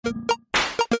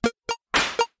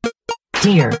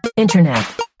Dear Internet.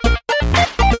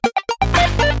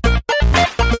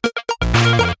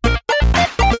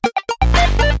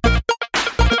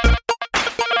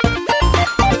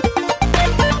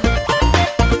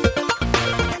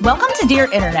 Welcome to Dear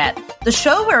Internet, the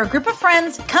show where a group of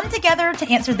friends come together to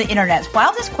answer the internet's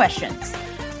wildest questions.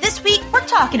 This week, we're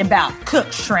talking about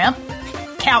cooked shrimp,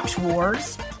 couch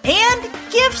wars, and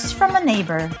gifts from a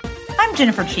neighbor. I'm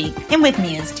Jennifer Cheek, and with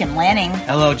me is Tim Lanning,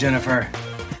 Hello, Jennifer.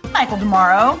 Michael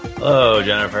DeMauro, Hello,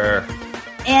 Jennifer.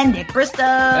 and Nick Bristow.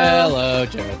 Hello,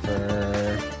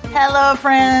 Jennifer. Hello,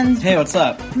 friends. Hey, what's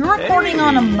up? We're recording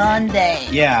on a Monday.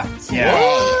 Yeah.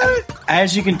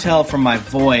 As you can tell from my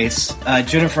voice,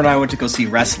 Jennifer and I went to go see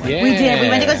wrestling. Yeah. We did. We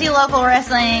went to go see local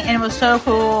wrestling, and it was so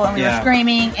cool. And we were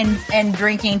screaming and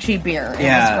drinking cheap beer. It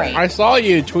was great. I saw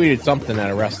you tweeted something at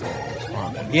a wrestling.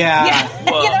 Yeah. Yeah.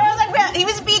 Whoa. I was like, well, he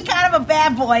was being kind of a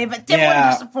bad boy, but Tim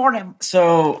wanted to support him.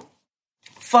 So,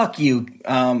 fuck you,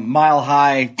 Mile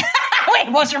High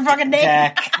Wait, what's your fucking name?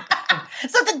 Dak.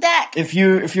 So the Dak. If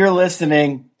you're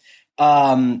listening,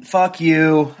 fuck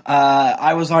you.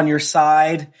 I was on your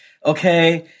side,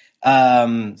 okay?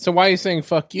 So why are you saying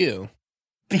fuck you?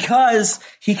 Because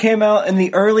he came out in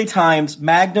the early times,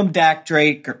 Magnum Dak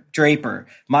Draper.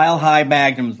 Mile High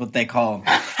Magnum is what they call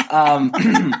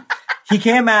him. He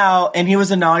came out and he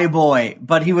was a naughty boy,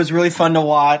 but he was really fun to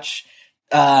watch.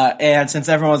 And since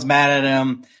everyone was mad at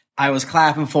him, I was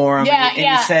clapping for him. Yeah,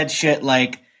 and he said shit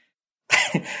like,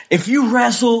 if you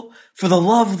wrestle for the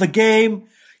love of the game,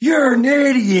 you're an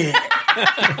idiot.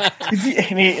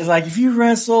 And he's like, if you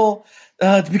wrestle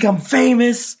to become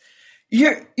famous,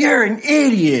 you're an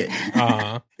idiot.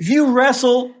 Uh-huh. If you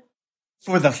wrestle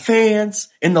for the fans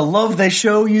and the love they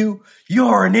show you,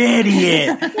 you're an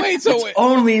idiot. Wait, so wait.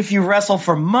 Only if you wrestle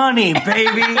for money,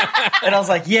 baby. And I was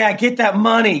like, yeah, get that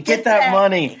money. Get that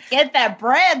money. Get that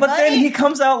bread, But buddy. then he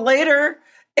comes out later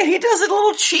and he does a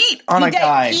little cheat on a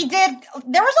guy. He did.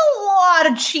 There was a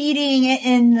lot of cheating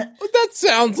in. That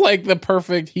sounds like the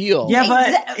perfect heel. Yeah,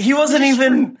 but he wasn't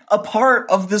even a part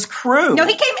of this crew. No,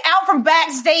 he came out from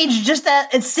backstage just to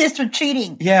assist with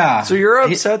cheating. Yeah. So you're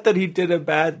upset that he did a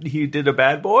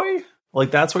bad boy? Like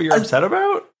that's what you're upset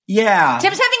about? Yeah.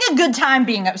 Tim's having a good time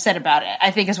being upset about it,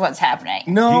 I think is what's happening.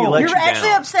 No. He let You're you actually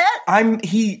down. upset?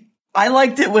 I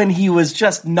liked it when he was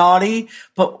just naughty,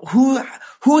 but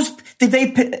did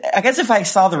they, I guess if I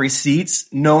saw the receipts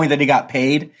knowing that he got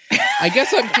paid. I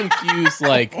guess I'm confused,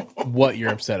 like, what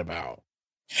you're upset about.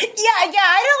 Yeah,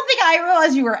 I don't think I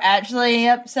realized you were actually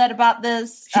upset about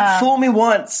this. He fooled me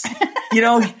once.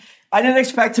 I didn't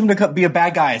expect him to be a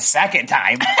bad guy a second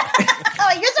time.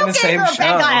 You're so in the okay same for a bad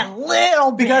show. guy a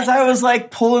little bit. Because I was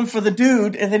like pulling for the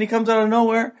dude, and then he comes out of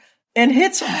nowhere and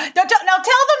hits him. Now tell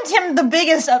them, Tim, the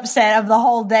biggest upset of the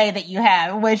whole day that you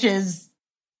have, which is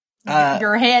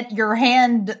your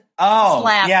hand. Oh,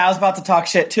 slap. yeah, I was about to talk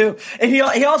shit too. And he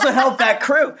also helped that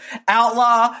crew.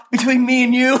 Outlaw, between me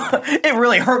and you, it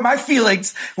really hurt my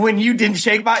feelings when you didn't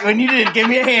give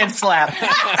me a hand slap.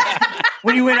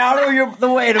 When you went out of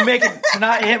the way to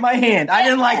not hit my hand. I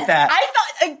didn't like that.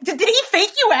 I thought, did he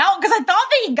fake you out? Because I thought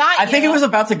that he got you. I think he was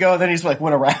about to go, then he just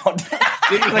went around.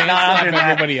 Did he Like, hand nah, I'll slap do that.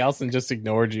 everybody else and just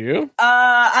ignored you?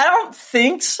 I don't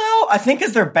think so. I think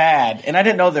because they're bad, and I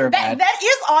didn't know they were bad. That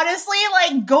is honestly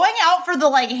like going out for the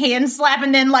like hand slap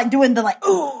and then like doing the like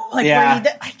ooh like Yeah.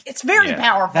 it's very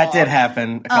powerful. That did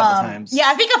happen a couple times. Yeah,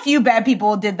 I think a few bad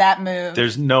people did that move.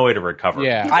 There's no way to recover.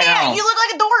 Yeah. I know. You look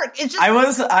like a dork. It's just I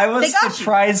was they got you.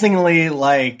 surprisingly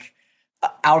like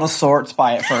out of sorts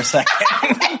by it for a second.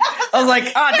 I was like,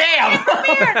 oh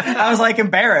damn! I was like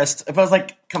embarrassed, but I was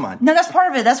like, come on, No, that's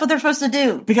part of it. That's what they're supposed to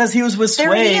do. because he was with They're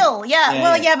Suede. heel. Yeah.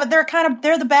 But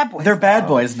they're the bad boys. They're bad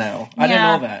boys now. I didn't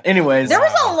Yeah. know that. Anyways, There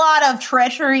was a lot of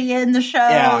treachery in the show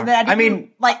Yeah. that I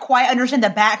didn't like quite understand the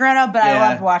background of, but I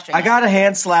loved watching. I got a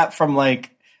hand slap from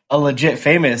like a legit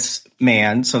famous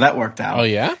man, so that worked out. Oh,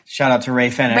 yeah? Shout out to Ray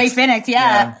Fenix. Ray Fenix,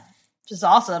 yeah. Which is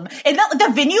awesome. And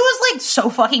the venue is like so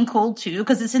fucking cool too,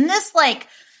 because it's in this like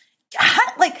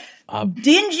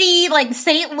dingy like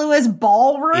St. Louis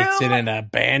ballroom. It's in an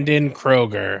abandoned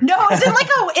Kroger. No,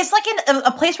 it's like in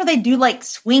a place where they do like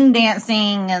swing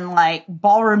dancing and like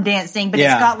ballroom dancing, but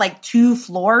Yeah. it's got like 2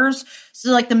 floors.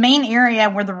 So like the main area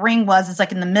where the ring was is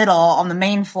like in the middle on the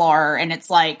main floor, and it's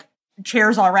like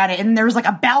chairs all around it, and there's like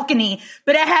a balcony,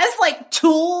 but it has like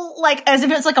tulle, like as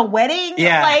if it's like a wedding,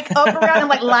 like up around and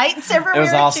like lights everywhere. It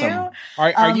was awesome. Too.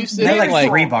 Are you They sitting had like like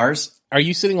 3 bars. Are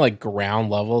you sitting like ground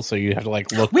level so you have to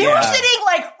like look? We were sitting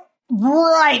like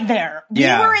right there.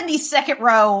 Yeah. We were in the second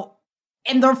row,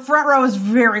 and the front row is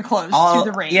very close to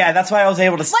the ring. Yeah, that's why I was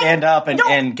able to stand up and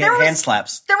get there was- hand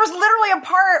slaps. There was literally a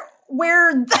part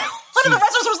where one of the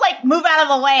wrestlers was like, move out of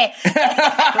the way.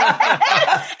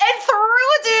 and threw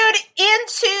a dude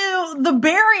into the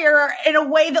barrier in a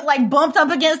way that like bumped up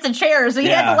against the chair. So you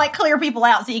had to like clear people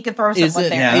out so you could throw someone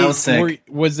there. Yeah, that was sick.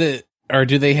 Was it, or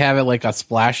do they have it like a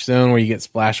splash zone where you get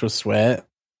splashed with sweat?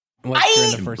 Like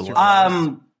during the first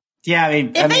yeah, I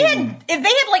mean, if they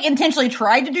had like intentionally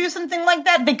tried to do something like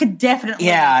that, they could definitely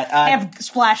have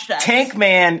splashed us. Tank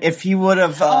Man, if he would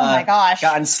have oh my gosh,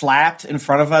 gotten slapped in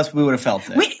front of us, we would have felt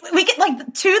it. We get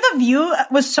like to the view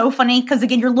was so funny because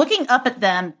again, you're looking up at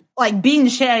them like beating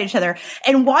the shit out of each other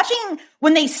and watching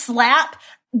when they slap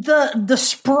the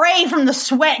spray from the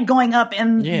sweat going up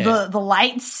in the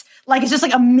lights, like it's just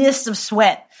like a mist of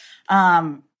sweat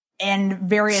and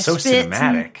various so spits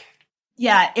cinematic.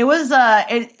 Yeah, it was,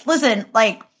 listen,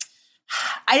 like,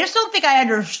 I just don't think I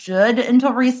understood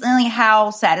until recently how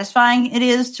satisfying it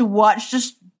is to watch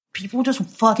just people just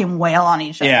fucking wail on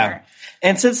each other. Yeah.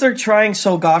 And since they're trying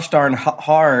so gosh darn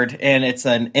hard and it's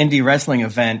an indie wrestling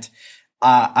event,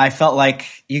 I felt like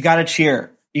you gotta cheer.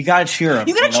 You gotta cheer them.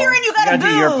 You gotta cheer and you gotta boo.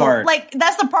 Do your part. Like,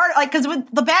 that's the part, like, cause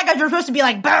with the bad guys are supposed to be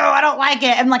like, boo, I don't like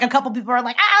it. And like a couple people are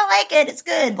like, I like it, it's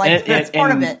good. Like, that's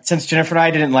part of it. Since Jennifer and I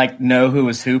didn't like know who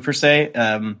was who per se,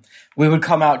 we would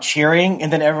come out cheering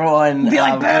and then everyone be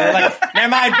like, never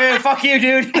mind, boo, fuck you,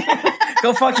 dude.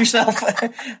 Go fuck yourself.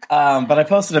 But I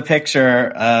posted a picture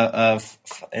of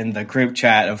in the group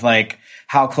chat of like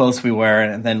how close we were,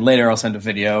 and then later I'll send a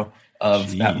video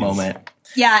of that moment.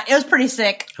 Yeah, it was pretty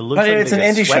sick. It looks like it's an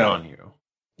indie show on you.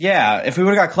 Yeah, if we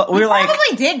would have got close, we were like,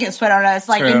 probably did get sweat on us,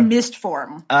 like in mist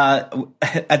form.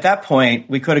 At that point,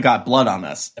 we could have got blood on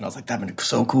us, and I was like, that would be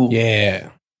so cool. Yeah,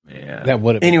 that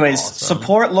would have. Anyways, awesome.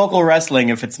 Support local wrestling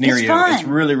if it's near you. Fun. It's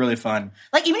really, really fun.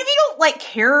 Like even if you don't like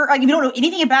care, like if you don't know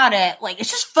anything about it, like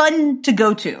it's just fun to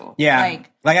go to. Yeah,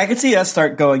 like I could see us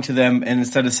start going to them, and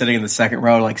instead of sitting in the second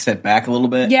row, like sit back a little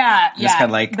bit. Yeah, just kind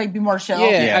of like be more chill.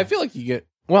 Yeah, I feel like you get.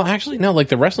 Well, actually, no. Like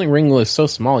the wrestling ring is so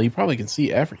small, you probably can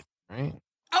see everything, right?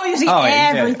 Oh, you see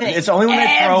everything. Yeah. It's only when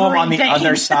they throw them on the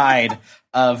other side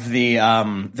of the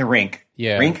rink.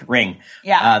 Yeah, ring.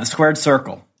 Yeah, the squared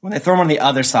circle. When they throw them on the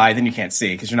other side, then you can't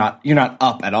see because you're not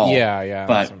up at all. Yeah.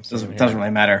 But it doesn't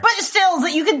really matter. But still,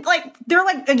 that you can like they're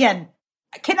like again.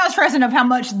 I cannot stress enough how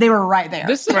much they were right there.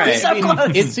 This is right. So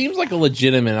close. It seems like a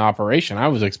legitimate operation. I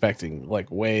was expecting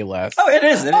like way less. Oh, it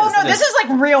is. This is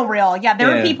like real. Yeah,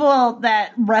 there are people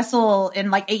that wrestle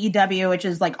in like AEW, which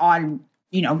is like on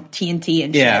TNT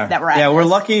and shit that were at Yeah, we're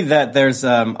this. lucky that there's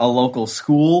a local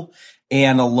school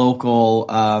and a local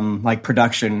like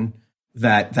production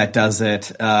that does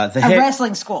it. A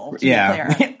wrestling school, to be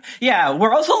clear. Yeah,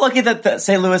 we're also lucky that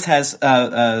St. Louis has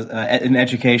an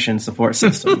education support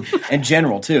system in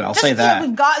general too. I'll say that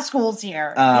we've got schools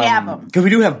here. We have them because we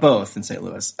do have both in St.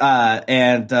 Louis,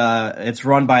 and it's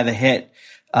run by the hit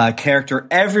character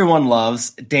everyone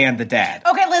loves, Dan the Dad.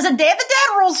 Okay, listen, Dan the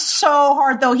Dad rules so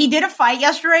hard though. He did a fight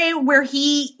yesterday where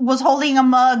he was holding a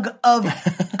mug of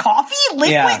coffee,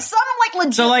 liquid, some like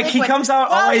legit. So like liquid he comes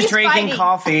out always drinking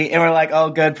coffee, and we're like,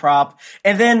 oh, good prop.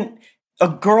 And then a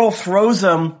girl throws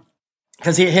him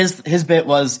because his bit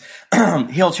was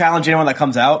he'll challenge anyone that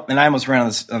comes out, and I almost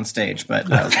ran on stage, but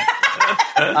that was.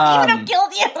 He would have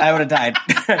killed you. I would have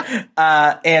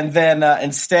died. And then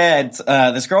instead,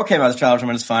 this girl came out to challenge him,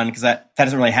 and it's fun because that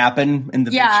doesn't really happen in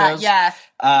the big shows. Yeah.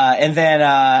 And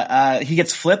then he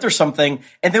gets flipped or something,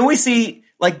 and then we see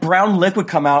like brown liquid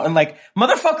come out, and like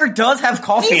motherfucker does have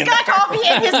coffee. He's got coffee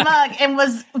in his mug and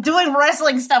was doing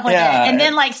wrestling stuff with it, and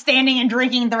then like standing and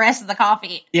drinking the rest of the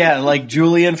coffee. Yeah, like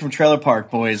Julian from Trailer Park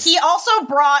Boys. He also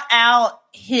brought out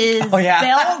his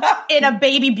belt in a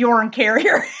Baby Bjorn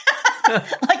carrier.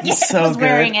 Like he was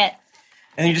wearing it.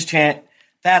 And you just chant,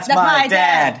 that's my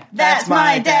dad. That's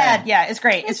my dad. Yeah, it's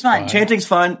great. It's fun. Chanting's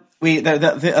fun.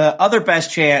 The other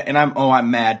best chant, and I'm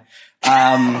mad,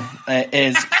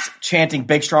 is chanting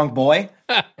Big Strong Boy.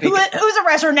 Who's a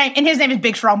wrestler name? And his name is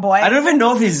Big Strong Boy. I don't even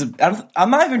know if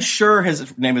I'm not even sure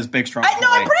his name is Big Strong Boy. No,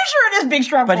 I'm pretty sure it is Big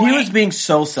Strong Boy. But he was being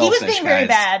so selfish. He was being very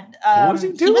bad. What was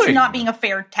he doing? He was not being a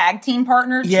fair tag team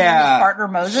partner to his partner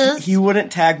Moses. He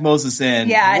wouldn't tag Moses in.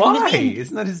 Yeah. Why?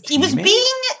 Isn't that his teammate? He was being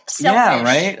selfish. Yeah,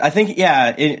 right? I think,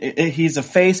 he's a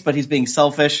face, but he's being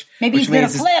selfish. Maybe he's going to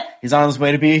flip. He's on his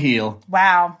way to be a heel.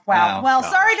 Wow. Well,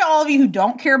 sorry to all of you who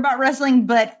don't care about wrestling,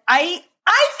 but I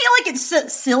feel like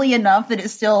it's silly enough that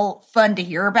it's still fun to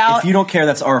hear about. If you don't care,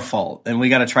 that's our fault, and we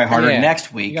got to try harder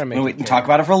next week when we can talk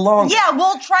about it for a long time. Yeah,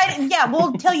 we'll try to. Yeah,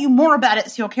 we'll tell you more about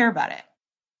it, so you'll care about it.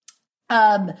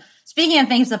 Speaking of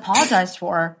things to apologize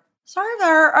for, sorry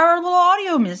about our little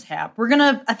audio mishap.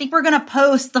 I think we're gonna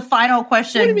post the final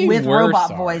question with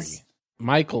robot voice.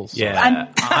 Michael's. Yeah, I'm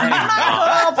not gonna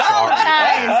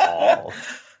apologize. all.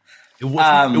 It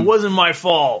wasn't my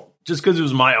fault. Just because it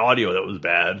was my audio that was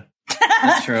bad.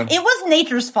 That's true. It was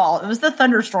nature's fault. It was the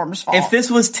thunderstorm's fault. If this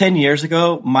was 10 years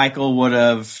ago, Michael would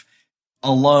have,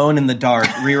 alone in the dark,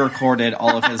 re-recorded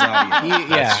all of his audio.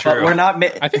 Yeah, But we're not.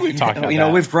 I think we've talked about that. You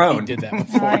know, we've grown. We did that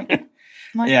before. Right.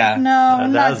 Like, Yeah. No,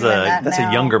 I'm not doing that that's now.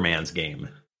 a younger man's game.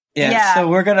 Yeah. So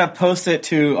we're gonna post it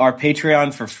to our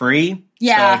Patreon for free.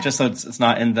 Yeah. So just so it's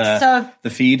not in the So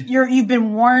feed. You've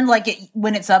been warned, like,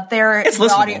 when it's up there, It's the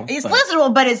listenable, It's but-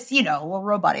 listenable, but it's, a little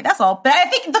robot-y. That's all. But I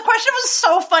think the question was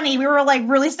so funny. We were, like,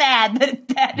 really sad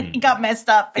that it got messed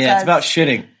up. Because Yeah, it's about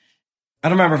shitting. I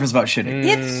don't remember if it's about shitting.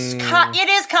 it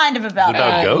is kind of about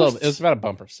About it. ghosts? It was about a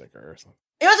bumper sticker or something.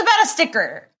 It was about a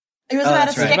sticker. It was Oh, about a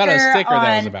that's sticker. right. About a sticker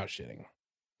that was on- about shitting.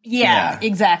 Yeah, Yeah.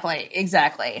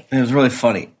 exactly. And it was really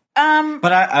funny.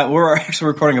 But we're actually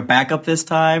recording a backup this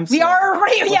time. We so- are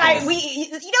already, sometimes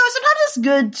it's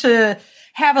good to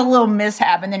have a little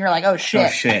mishap and then you're like, oh shit. Oh,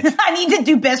 shit. I need to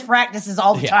do best practices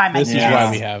all the time. This is guess.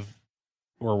 why we have,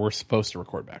 or we're supposed to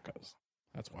record backups.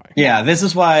 That's why. Yeah, this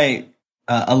is why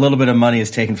a little bit of money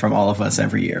is taken from all of us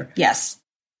every year. Yes.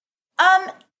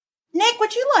 Nick,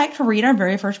 would you like to read our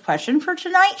very first question for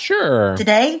tonight? Sure.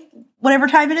 Today? Whatever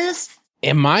time it is?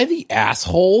 Am I the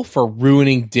asshole for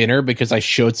ruining dinner because I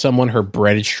showed someone her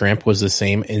breaded shrimp was the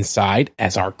same inside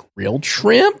as our grilled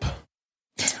shrimp?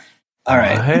 All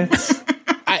right.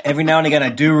 What? Every now and again, I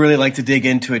do really like to dig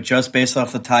into it just based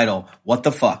off the title. What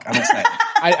the fuck? I'm excited.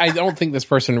 I don't think this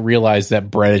person realized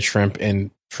that breaded shrimp and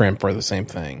shrimp are the same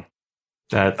thing.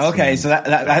 That's Okay, so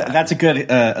that's a good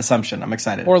assumption. I'm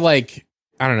excited. Or like,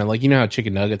 I don't know, like, you know how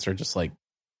chicken nuggets are just like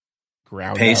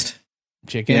ground Paste. up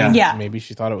chicken? Yeah. Yeah. Maybe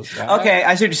she thought it was that. Okay,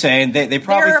 I see what you're saying. They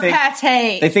probably They're think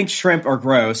pate. they think shrimp are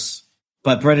gross,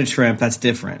 but breaded shrimp, that's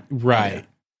different. Right.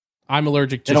 I'm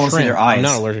allergic to They don't wanna see shrimp. their eyes. I'm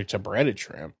not allergic to breaded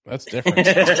shrimp. That's different.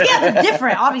 Yeah, they're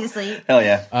different, obviously. Hell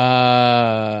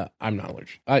yeah. I'm not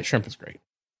allergic. Shrimp is great.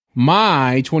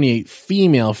 My 28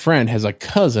 female friend has a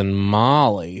cousin,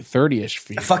 Molly, 30-ish I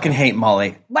female, fucking hate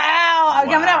Molly. Wow, I'm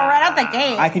coming out right out the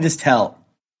gate. I can just tell.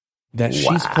 that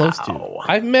she's close to. Wow.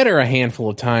 I've met her a handful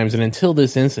of times, and until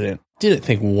this incident, didn't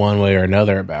think one way or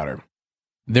another about her.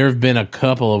 There have been a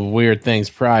couple of weird things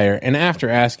prior, and after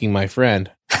asking my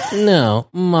friend, no,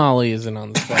 Molly isn't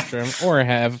on the spectrum or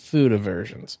have food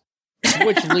aversions.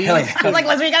 Which leads Hell yeah. like,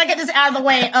 listen, we gotta get this out of the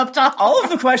way up top. All of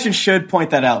the questions should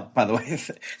point that out, by the way.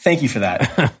 Thank you for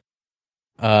that.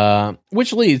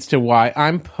 which leads to why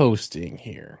I'm posting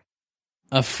here.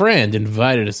 A friend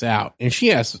invited us out, and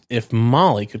she asked if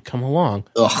Molly could come along.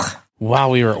 Ugh.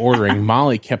 While we were ordering,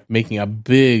 Molly kept making a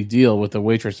big deal with the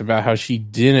waitress about how she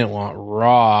didn't want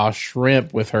raw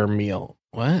shrimp with her meal.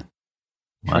 What?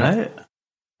 What?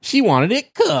 She wanted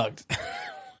it cooked.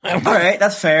 All right,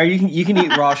 that's fair. You can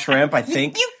eat raw shrimp, I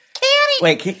think. You can't eat.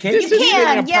 Wait, can This you? has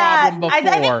can, been a yeah. problem I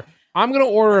think- before. I'm going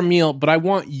to order a meal, but I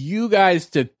want you guys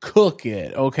to cook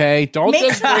it, okay? Don't Make-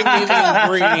 just bring me the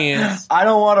ingredients. I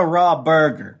don't want a raw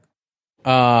burger.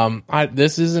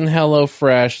 This isn't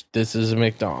HelloFresh. This is a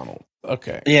McDonald's.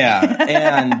 Okay. Yeah,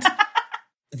 and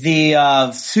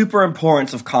the super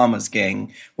importance of commas,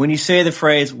 gang. When you say the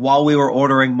phrase "while we were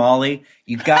ordering Molly,"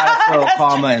 you gotta throw a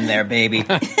comma in there, baby.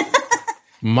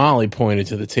 Molly pointed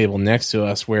to the table next to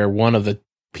us where one of the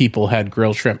people had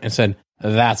grilled shrimp and said,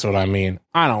 "That's what I mean.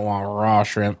 I don't want raw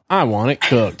shrimp. I want it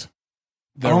cooked."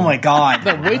 Oh my god!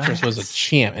 The waitress was a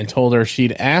champ and told her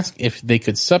she'd ask if they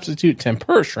could substitute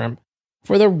tempura shrimp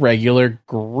for the regular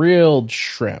grilled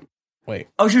shrimp. Wait,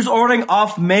 Oh, she was ordering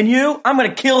off menu. I'm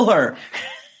gonna kill her.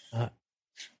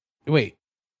 wait.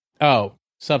 Oh,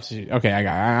 substitute. Okay,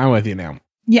 I'm with you now.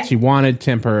 Yeah. She wanted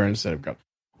tempura instead of grilled.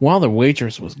 While the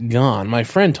waitress was gone, my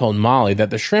friend told Molly that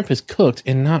the shrimp is cooked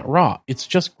and not raw. It's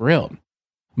just grilled.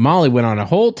 Molly went on a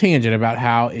whole tangent about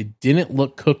how it didn't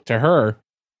look cooked to her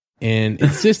and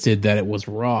insisted that it was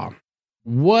raw.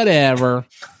 Whatever.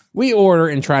 We order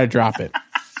and try to drop it.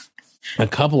 A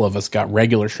couple of us got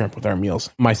regular shrimp with our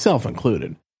meals, myself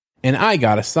included. And I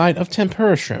got a side of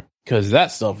tempura shrimp because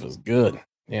that stuff is good.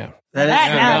 Yeah.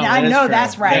 I know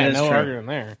that's right. That is no true. arguing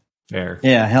there. Fair.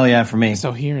 Yeah, hell yeah for me.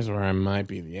 So here's where I might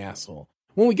be the asshole.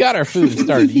 When we got our food and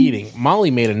started eating,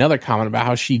 Molly made another comment about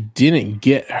how she didn't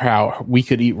get how we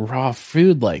could eat raw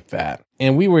food like that.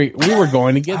 And we were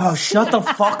going to get Oh, shut the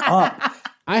fuck up.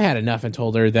 I had enough and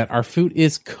told her that our food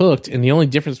is cooked and the only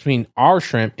difference between our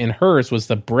shrimp and hers was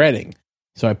the breading.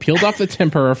 So I peeled off the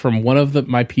tempura from one of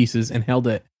my pieces and held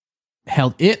it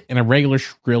and a regular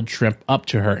grilled shrimp up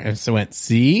to her and so went,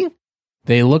 "See?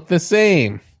 They look the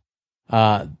same.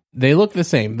 They look the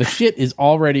same. The shit is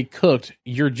already cooked.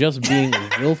 You're just being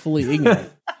willfully ignorant."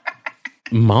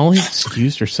 Molly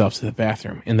excused herself to the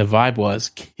bathroom, and the vibe was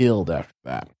killed after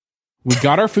that. We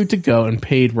got our food to go and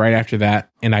paid right after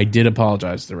that, and I did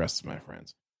apologize to the rest of my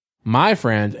friends. My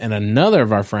friend and another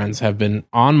of our friends have been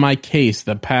on my case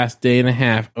the past day and a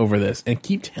half over this and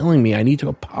keep telling me I need to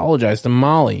apologize to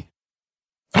Molly.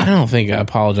 I don't think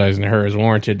apologizing to her is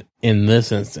warranted in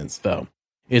this instance, though.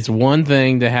 It's one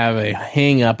thing to have a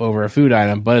hang up over a food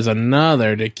item, but it's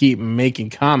another to keep making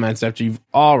comments after you've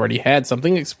already had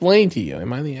something explained to you.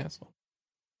 Am I the asshole?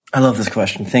 I love this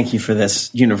question. Thank you for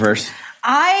this universe.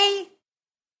 I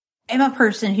am a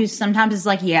person who sometimes is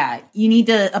like, yeah, you need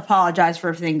to apologize for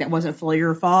everything that wasn't fully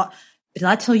your fault. But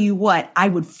I tell you what, I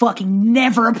would fucking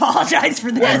never apologize for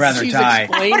this. I'd rather She's die.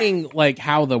 explaining like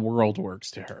how the world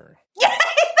works to her. Yeah,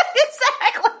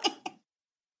 exactly.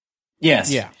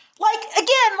 Yes. Yeah. Like,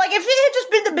 again, like if it had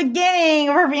just been the beginning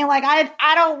of her being like,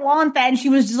 I don't want that, and she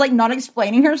was just like not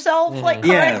explaining herself like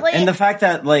correctly. Yeah, and the fact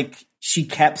that like she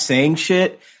kept saying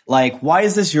shit, like, why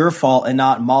is this your fault and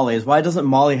not Molly's? Why doesn't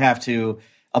Molly have to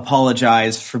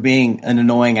apologize for being an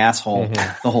annoying asshole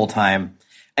the whole time?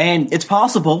 And it's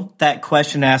possible that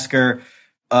question asker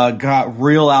got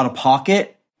real out of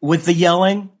pocket with the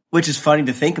yelling, which is funny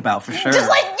to think about for sure. Just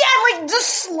like, yeah, like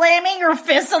just slamming her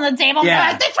fists on the table. Yeah.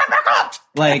 Like, they tripped her up.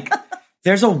 Like,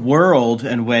 there's a world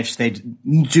in which they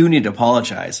do need to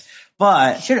apologize.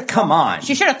 But come on.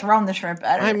 She should have thrown the shrimp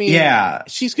at her. I mean, Yeah.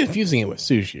 she's confusing it with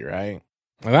sushi, right?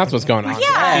 Well, that's what's going on.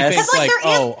 Yeah, She thinks because,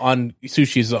 like, like,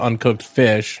 sushi's uncooked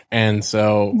fish, and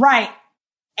so right.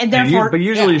 And therefore, But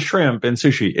usually yeah. shrimp and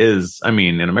sushi is, I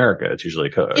mean, in America, it's usually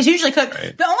cooked. It's usually cooked.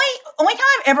 Right. The only time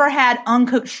I've ever had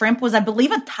uncooked shrimp was, I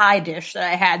believe, a Thai dish that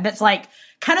I had that's like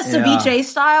kind of ceviche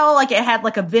style. Like it had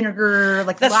like a vinegar,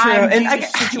 like That's lime true. And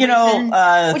juice I,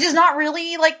 situation, which is not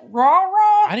really like raw.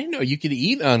 I didn't know you could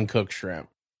eat uncooked shrimp.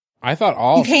 I thought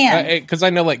all You can. because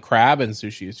I know like crab and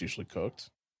sushi is usually cooked.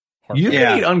 You Yeah.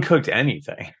 can eat uncooked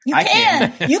anything. You I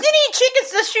can. can. You can eat chicken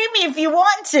sashimi if you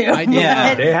want to. I do.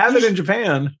 Yeah. They have it in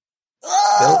Japan.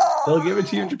 They'll give it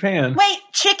to you in Japan. Wait,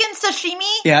 chicken sashimi?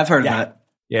 Yeah, I've heard Yeah. of that.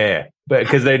 Yeah, but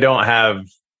because they don't have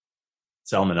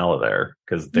salmonella there,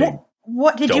 because they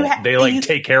What did you don't, have? they like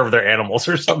take care of their animals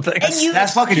or something.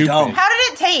 That's fucking Stupid. dumb. How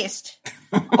did it taste?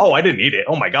 Oh, I didn't eat it.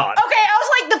 Oh my god. Okay, I was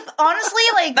like, honestly,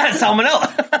 like That's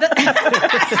salmonella.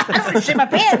 I shit my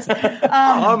pants.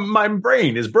 My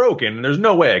brain is broken, and there's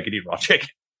no way I could eat raw chicken.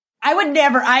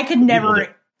 I could never. do.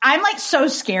 I'm like so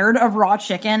scared of raw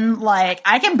chicken. Like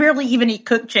I can barely even eat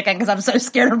cooked chicken because I'm so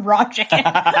scared of raw chicken.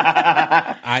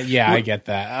 I get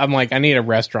that. I'm like, I need a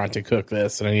restaurant to cook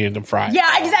this, and I need to fry it.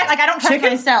 Yeah, exactly. Like I don't trust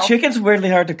myself Chicken's weirdly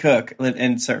hard to cook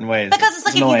in certain ways. because it's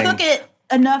like if annoying. you cook it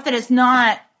enough that it's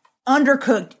not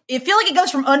undercooked, it feel like it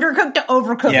goes from undercooked to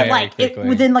overcooked, Yeah, like very it, quickly.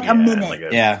 within like a minute. Like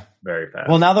Yeah. very fast.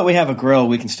 Well, now that we have a grill,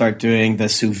 we can start doing the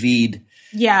sous vide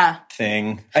Yeah.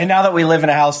 thing. And now that we live in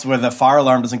a house where the fire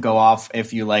alarm doesn't go off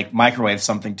if you like microwave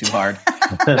something too hard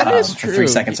That is for true. 3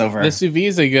 seconds over. The sous vide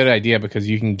is a good idea because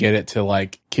you can get it to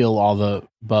like kill all the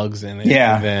bugs in it,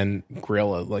 Yeah. and then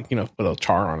grill it, like put a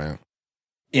char on it.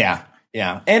 Yeah.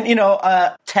 Yeah. And,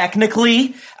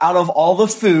 technically, out of all the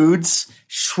foods,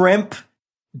 shrimp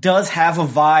does have a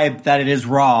vibe that it is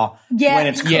raw Yeah. when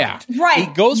it's cooked. Yeah, Right.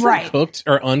 It goes from right. cooked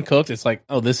or uncooked. It's like,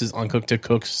 oh, this is uncooked to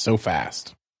cooked so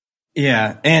fast.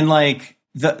 Yeah. And like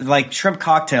the shrimp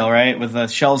cocktail, right? With the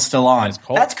shells still on. And it's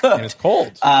cold. That's cooked. And it's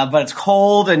cold. But it's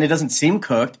cold and it doesn't seem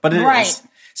cooked, but it is. Right.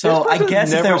 So I This person's guess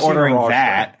if never they're seen ordering raw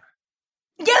that.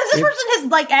 Yeah, this person has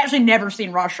like actually never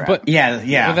seen raw shrimp. But Yeah.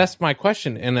 Well, that's my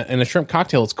question. In a shrimp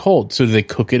cocktail, it's cold. So do they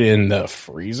cook it in the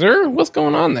freezer? What's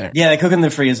going on there? Yeah, they cook in the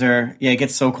freezer. Yeah, it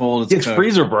gets so cold. it's cooked.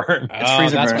 freezer burn. It's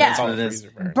freezer that's burn. what Yeah. it's called, That's what it is.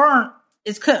 freezer burn. burnt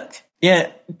is cooked. Yeah.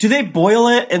 Do they boil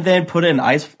it and then put it in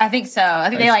ice? I think so. I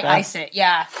think they like baths? ice it.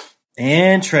 Yeah.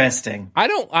 Interesting.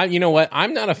 You know what?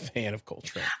 I'm not a fan of cold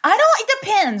shrimp. I don't. It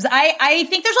depends. I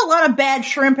think there's a lot of bad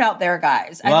shrimp out there,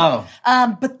 guys. Whoa.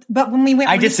 But when we went,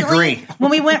 I recently, disagree.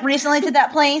 when we went recently to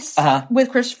that place with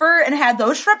Christopher and had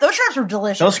those shrimps were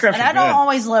delicious. Those shrimps and are I don't good.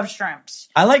 always love shrimps.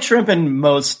 I like shrimp in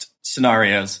most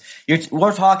scenarios.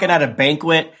 We're talking at a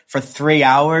banquet for 3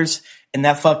 hours, and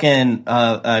that fucking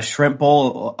shrimp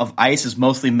bowl of ice is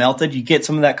mostly melted. You get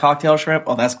some of that cocktail shrimp.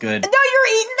 Oh, that's good. No,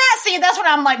 you're eating that. See, that's when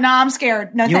I'm like, nah, I'm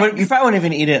scared. No, You thanks. probably wouldn't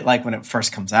even eat it like when it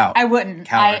first comes out. I wouldn't.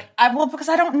 Coward. I will because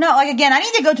I don't know. Like again, I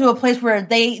need to go to a place where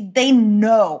they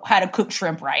know how to cook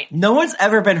shrimp right. No one's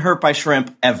ever been hurt by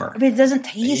shrimp ever. But it doesn't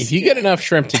taste. If you get enough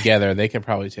shrimp together, they could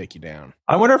probably take you down.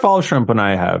 I wonder if I'll have shrimp when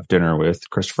I have dinner with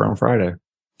Christopher on Friday.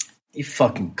 You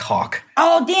fucking cock.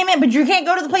 Oh damn it! But you can't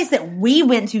go to the place that we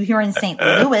went to here in St.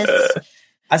 Louis.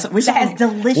 We that has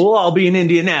delicious. We'll all be in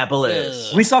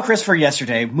Indianapolis. We saw Christopher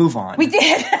yesterday. Move on. We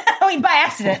did. By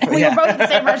accident. We were both at the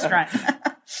same restaurant.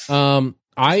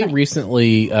 I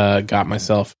recently got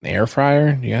myself an air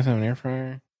fryer. Do you guys have an air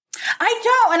fryer? I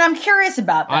don't, and I'm curious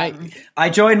about them. I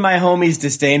joined my homies'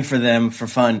 disdain for them for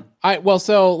fun.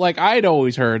 I'd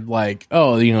always heard like,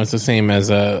 oh, it's the same as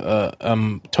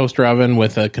a toaster oven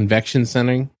with a convection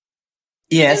setting.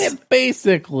 Yes, and it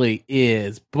basically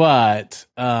is, but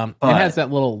it has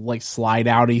that little like slide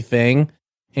outy thing,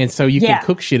 and so you can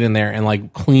cook shit in there and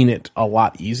like clean it a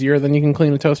lot easier than you can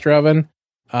clean a toaster oven.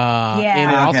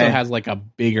 And it also has like a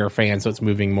bigger fan, so it's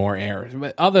moving more air.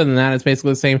 But other than that, it's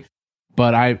basically the same.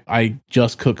 But I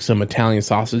just cooked some Italian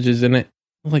sausages in it.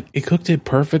 Like, it cooked it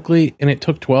perfectly, and it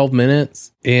took 12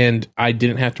 minutes, and I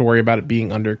didn't have to worry about it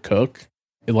being undercooked.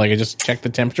 I just checked the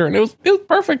temperature, and it was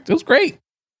perfect. It was great.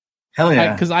 Hell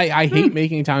yeah. Because I hate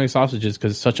making Italian sausages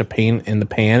because it's such a pain in the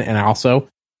pan, and I also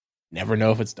never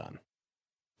know if it's done.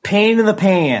 Pain in the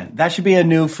pan. That should be a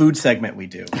new food segment we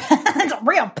do. It's a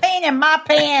real pain in my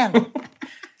pan.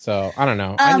 So, I don't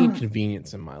know. I need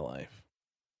convenience in my life.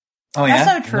 Oh, yeah?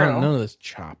 That's so true. None of this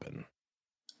chopping.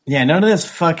 Yeah, none of this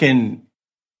fucking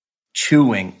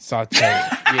chewing. Saute.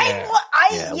 Yeah.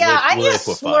 I need a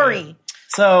slurry.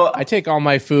 So I take all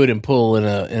my food and pull in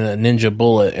a Ninja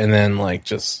Bullet and then like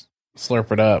just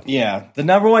slurp it up. Yeah, the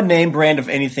number one name brand of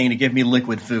anything to give me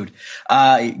liquid food.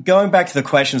 Going back to the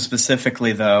question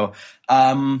specifically, though,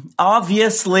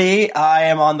 obviously I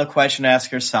am on the question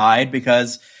asker side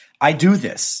because I do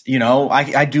this.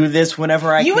 I do this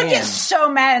whenever I can. You would get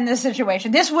so mad in this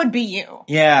situation. This would be you.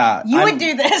 Yeah. You would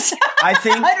do this. I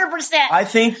think 100%. I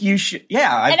think you should. Yeah.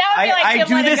 I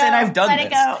do this and I've done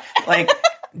this. Like,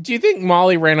 do you think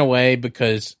Molly ran away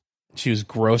because she was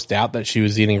grossed out that she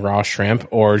was eating raw shrimp,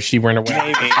 or she ran away?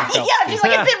 Yeah, she's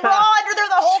like, it's been raw under there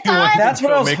the whole time. That's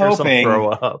what I was hoping. Throw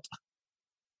up.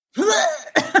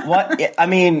 What? I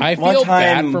mean, I feel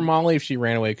bad for Molly if she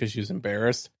ran away because she was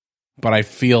embarrassed. But I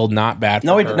feel not bad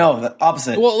for her. No, the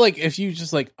opposite. Well, like, if you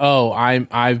just like, oh,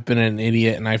 I've been an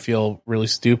idiot and I feel really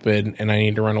stupid and I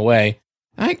need to run away,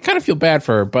 I kind of feel bad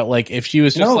for her. But, like, if she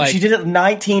was just like... she did it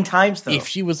 19 times, though. If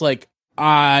she was like,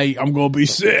 I'm going to be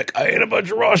sick, I ate a bunch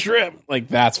of raw shrimp, like,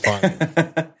 that's fine.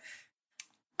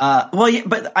 Well, yeah,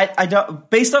 but I don't...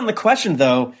 Based on the question,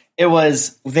 though, it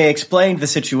was they explained the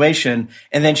situation,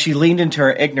 and then she leaned into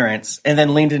her ignorance, and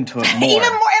then leaned into it more. Even more,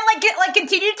 and like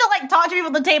continued to like talk to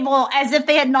people at the table as if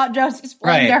they had not just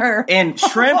explained to her. And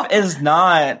shrimp is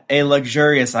not a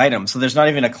luxurious item, so there's not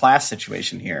even a class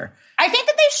situation here. I think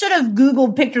that they should have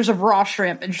Googled pictures of raw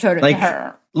shrimp and showed it to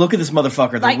her. Look at this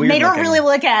motherfucker. Like, made her really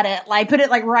look at it. Like, put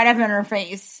it like right up in her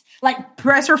face. Like,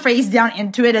 press her face down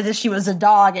into it as if she was a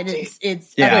dog, and it's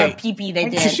a pee-pee they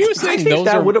did. She was saying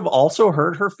that would have also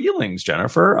hurt her feelings,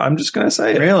 Jennifer. I'm just going to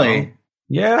say it. Really?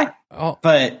 Yeah.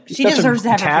 But she deserves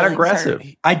to have her aggressive.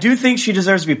 I do think she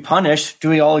deserves to be punished. Do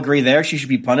we all agree there? She should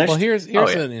be punished? Well, here's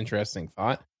an interesting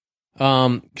thought.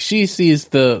 She sees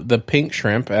the pink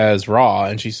shrimp as raw,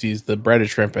 and she sees the breaded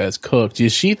shrimp as cooked.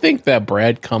 Does she think that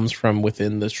bread comes from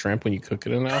within the shrimp when you cook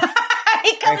it enough?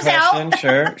 It comes out.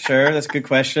 Sure. That's a good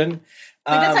question.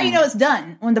 That's how you know it's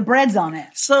done, when the bread's on it.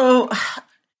 So,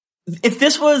 if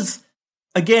this was,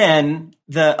 again,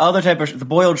 the other type of the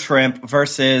boiled shrimp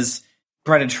versus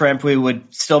breaded shrimp, we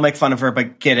would still make fun of her,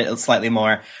 but get it slightly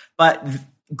more. But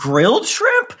grilled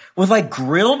shrimp with like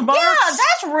grilled marks? Yeah,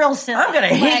 that's real simple. I'm gonna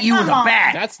hit you with a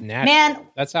bat. That's natural. Man,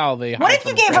 that's how they. What if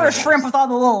you gave her a shrimp with all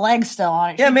the little legs still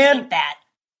on it? Yeah, man. Eat that.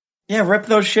 Yeah, rip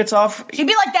those shits off. She'd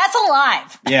be like, "That's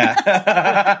alive."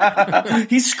 Yeah,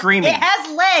 he's screaming. It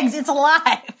has legs. It's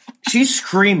alive. She's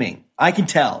screaming. I can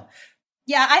tell.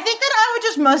 Yeah, I think that I would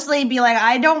just mostly be like,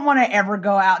 I don't want to ever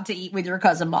go out to eat with your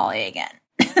cousin Molly again.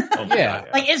 Yeah.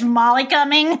 Like, is Molly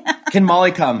coming? Can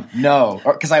Molly come? No,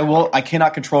 because I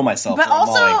cannot control myself. But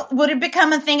also, Molly. would it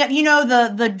become a thing of,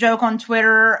 the joke on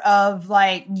Twitter of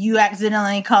like, you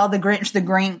accidentally called the Grinch the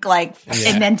Grink, like,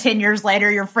 and then 10 years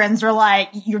later, your friends are like,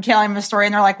 you're telling them a story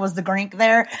and they're like, was the Grink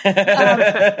there?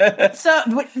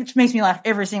 Which makes me laugh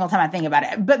every single time I think about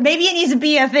it. But maybe it needs to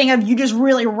be a thing of you just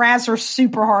really razz her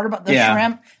super hard about the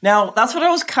shrimp. Now, that's what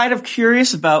I was kind of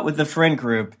curious about with the friend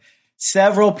group.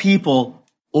 Several people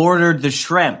ordered the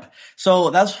shrimp. So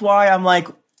that's why I'm like,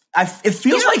 it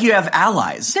feels like you have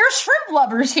allies. There's shrimp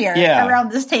lovers here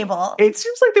around this table. It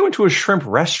seems like they went to a shrimp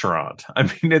restaurant. I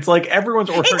mean, it's like everyone's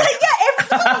ordering. Everyone's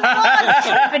got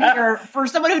shrimp in here for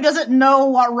someone who doesn't know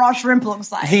what raw shrimp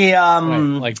looks like.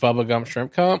 Like Bubba Gump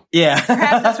Shrimp Cup? Yeah.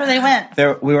 Perhaps that's where they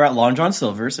went. We were at Long John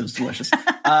Silver's. It was delicious.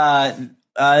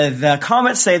 The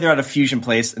comments say they're at a fusion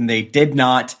place and they did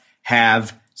not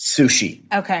have sushi.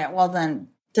 Okay, well then.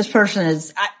 This person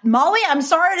is Molly. I'm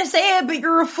sorry to say it, but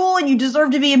you're a fool, and you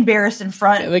deserve to be embarrassed in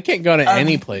front. Yeah, they can't go to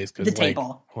any place because the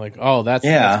table.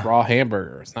 That's raw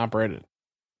hamburger. It's not breaded.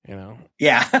 You know.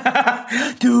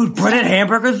 Yeah, dude, breaded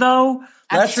hamburger though.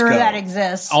 I'm sure that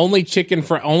exists. Only chicken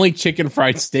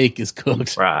fried steak is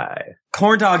cooked. Right.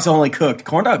 Corn dog's only cooked.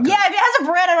 Corn dog. Yeah, if it has a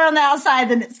bread around the outside,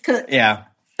 then it's cooked. Yeah.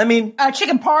 I mean,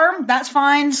 chicken parm, that's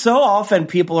fine. So often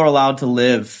people are allowed to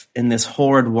live in this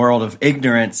horrid world of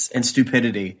ignorance and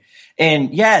stupidity.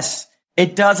 And yes,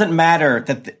 it doesn't matter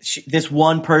that this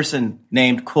one person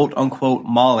named quote unquote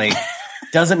Molly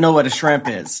doesn't know what a shrimp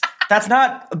is. That's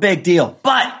not a big deal.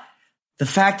 But the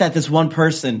fact that this one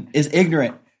person is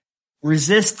ignorant,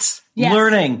 resists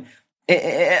learning,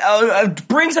 it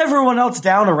brings everyone else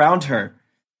down around her.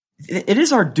 It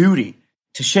is our duty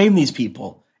to shame these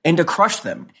people and to crush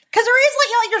them. Because there is, like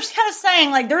you're kind of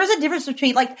saying, like, there is a difference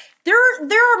between, like, there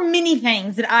are many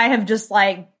things that I have just,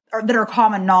 like, that are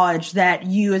common knowledge that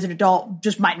you as an adult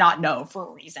just might not know for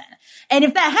a reason. And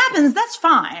if that happens, that's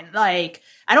fine. Like,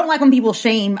 I don't like when people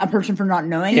shame a person for not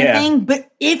knowing anything,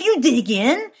 but if you dig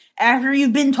in after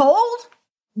you've been told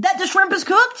that the shrimp is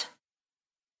cooked,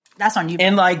 that's on you.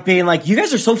 And like being like, you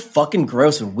guys are so fucking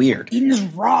gross and weird. Eating this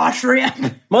raw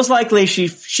shrimp. Most likely she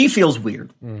feels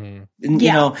weird. Mm-hmm. And,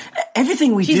 you know,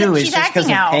 everything we do is just because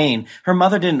of out. pain. Her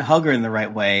mother didn't hug her in the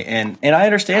right way. And I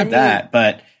understand that,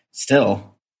 but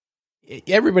still.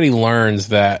 Everybody learns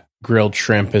that grilled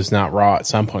shrimp is not raw at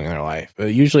some point in their life.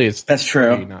 But usually it's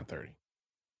 30, not 30.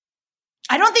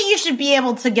 I don't think you should be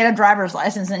able to get a driver's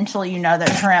license until you know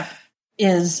that shrimp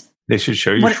is... They should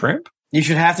show you shrimp? You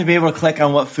should have to be able to click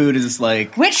on what food is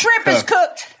like. Which shrimp is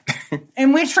cooked,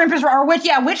 and which shrimp is raw, or which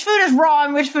food is raw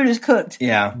and which food is cooked.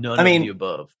 Yeah, None of the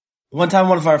above. One time,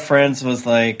 one of our friends was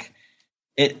like,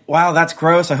 "Wow, that's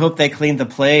gross. I hope they cleaned the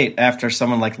plate after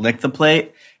someone like licked the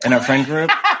plate." In our friend group,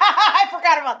 I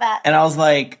forgot about that. And I was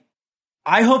like,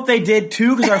 "I hope they did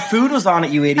too, because our food was on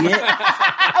it, you idiot." What?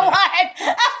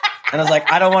 And I was like,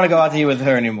 "I don't want to go out to eat with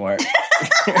her anymore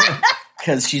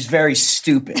because she's very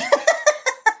stupid."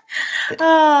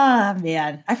 Oh,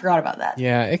 man. I forgot about that.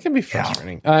 Yeah, it can be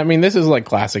frustrating. Yeah. I mean, this is like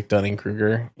classic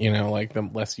Dunning-Kruger. You know, like the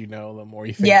less you know, the more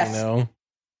you think you know.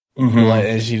 Mm-hmm.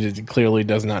 And she clearly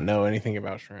does not know anything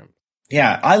about shrimp.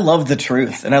 Yeah, I love the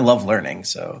truth, and I love learning.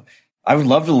 So I would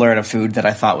love to learn a food that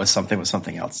I thought was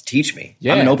something else. Teach me.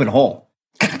 Yeah. I'm an open hole.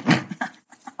 An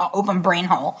open brain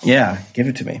hole. Yeah, give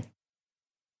it to me.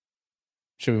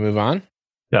 Should we move on?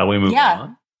 Yeah, we move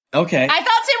on. Okay. I thought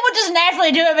Tim would just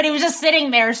naturally do it, but he was just sitting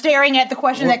there staring at the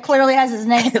question that clearly has his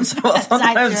name.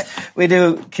 Sometimes we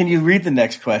do, can you read the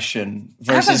next question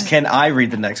versus can I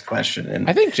read the next question? And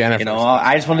I think Jennifer. You know,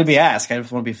 I just want to be asked. I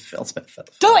just want to be felt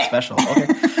special. Okay.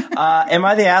 Am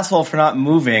I the asshole for not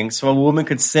moving so a woman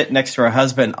could sit next to her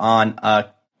husband on a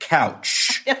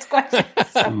couch? This question is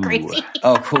so crazy.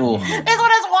 Oh, cool. This one is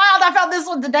wild. I found this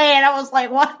one today and I was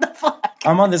like, what the fuck?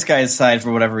 I'm on this guy's side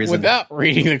for whatever reason. Without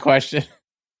reading the question.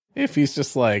 If he's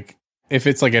just like, if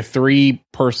it's like a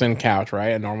 3-person couch, right?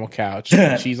 A normal couch.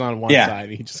 And she's on one side.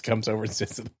 He just comes over and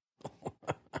sits in the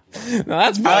middle. No,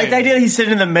 that's fine. I like the idea that he's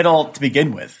sitting in the middle to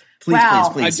begin with. Please.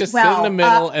 I just sit in the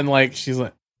middle and like, she's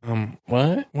like,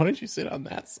 what? Why did you sit on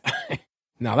that side?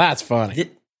 Now that's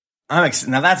funny.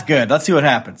 Now that's good. Let's see what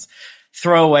happens.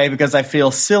 Throwaway, because I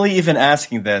feel silly even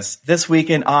asking this. This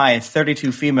weekend,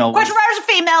 32 female. Question writer's a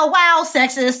female. Wow,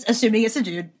 sexist. Assuming it's a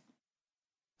dude.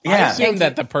 Yeah, I assume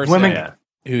that the person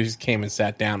who came and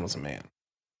sat down was a man.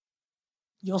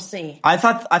 You'll see. I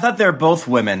thought they were both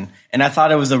women, and I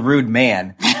thought it was a rude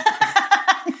man.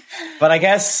 But I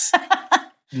guess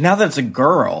now that it's a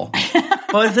girl.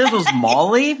 But if this was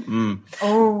Molly,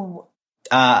 Oh.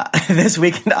 This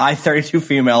weekend, 32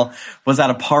 female was at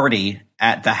a party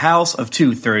at the house of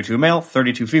 2 32 male,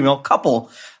 32 female couple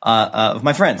of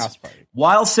my friends. House party.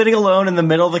 While sitting alone in the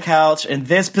middle of the couch in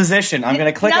this position, I'm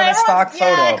going to click on a stock photo.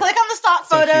 Yeah, click on the stock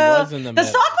photo. So she was in the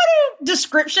stock photo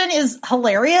description is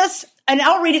hilarious, and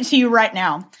I'll read it to you right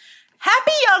now.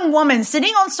 Happy young woman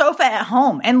sitting on sofa at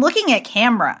home and looking at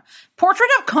camera. Portrait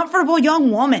of comfortable young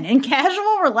woman in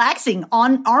casual relaxing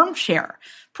on armchair.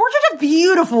 Portrait of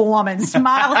beautiful woman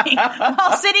smiling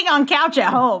while sitting on couch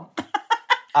at home.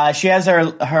 She has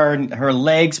her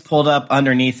legs pulled up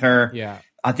underneath her. Yeah.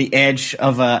 At the edge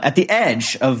of a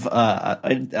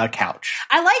couch.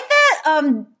 I like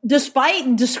that.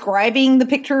 Despite describing the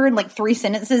picture in like 3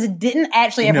 sentences, it didn't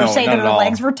actually ever say that her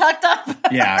legs were tucked up.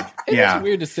 Yeah, It's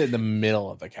weird to sit in the middle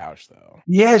of the couch, though.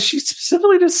 Yeah, she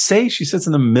specifically just say she sits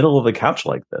in the middle of the couch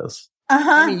like this.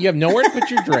 I mean, you have nowhere to put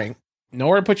your drink,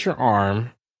 nowhere to put your arm.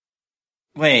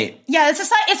 Wait. Yeah, it's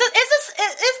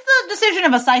the decision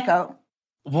of a psycho.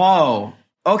 Whoa.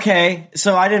 Okay,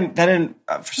 so that didn't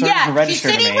Yeah, she's register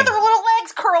to sitting me. with her little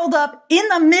legs curled up in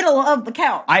the middle of the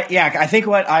couch. I think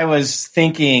what I was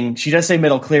thinking, she does say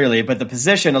middle clearly, but the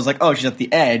position, I was like, oh, she's at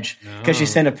the edge because she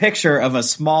sent a picture of a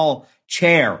small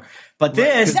chair. But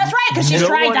this, That's right, because she's No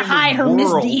trying one to in the hide her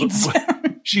world- misdeeds.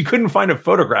 She couldn't find a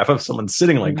photograph of someone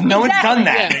sitting like that. no one's Exactly. done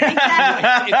that.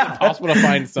 Exactly. It's impossible to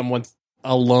find someone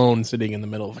alone sitting in the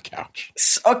middle of a couch.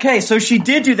 Okay, so she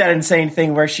did do that insane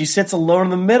thing where she sits alone in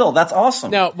the middle. That's awesome.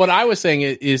 Now, what I was saying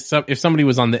is if somebody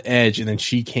was on the edge and then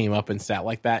she came up and sat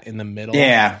like that in the middle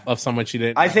Yeah. of someone she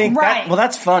didn't I think Right.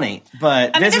 that's funny,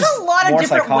 but I mean, this there's is a lot of more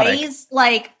different psychotic. ways,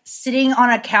 like, sitting on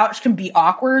a couch can be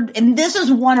awkward, and this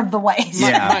is one of the ways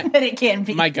Yeah. that it can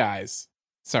be. My guys,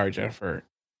 sorry, Jennifer,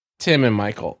 Tim and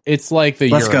Michael, it's like the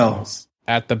Let's go. urinals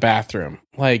at the bathroom.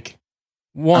 Like,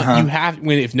 you have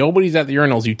if nobody's at the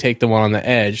urinals, you take the one on the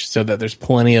edge so that there's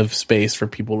plenty of space for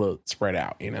people to spread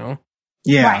out, you know?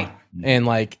 Yeah. Right. And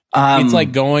like Um, it's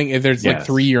like going if there's like yes.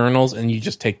 3 urinals and you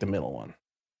just take the middle one.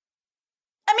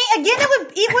 I mean,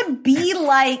 again, it would be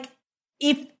like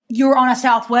if you're on a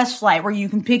Southwest flight where you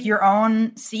can pick your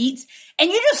own seats,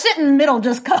 and you just sit in the middle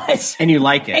just cause, And you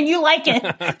like it. and you like it.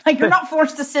 Like, you're not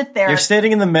forced to sit there. You're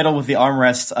sitting in the middle with the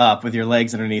armrests up, with your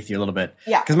legs underneath you a little bit.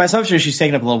 Yeah. Because my assumption is she's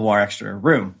taking up a little more extra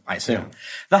room, I assume.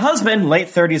 The husband, late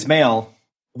 30s male,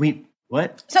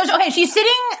 what? So okay, she's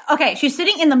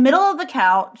sitting in the middle of the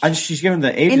couch She's given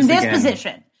the ages in this again.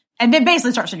 position, and then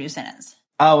basically starts a new sentence.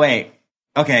 Oh, wait.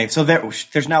 Okay, so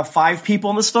there's now 5 people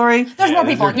in the story? There's more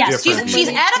people. they're Yes, different she's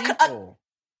people. at a.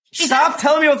 Stop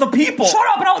telling me about the people! Shut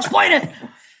up and I'll explain it.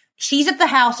 She's at the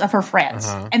house of her friends,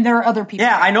 and there are other people.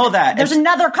 Yeah, I know that. There's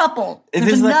another couple. This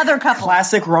There's is like another couple.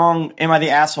 Classic wrong, am I the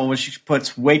asshole, where she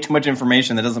puts way too much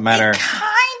information that doesn't matter. It kind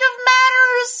of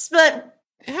matters,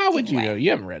 but How would you know?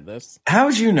 You haven't read this. How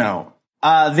would you know?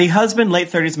 The husband, late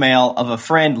 30s male, of a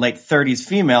friend, late 30s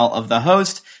female, of the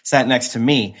host, sat next to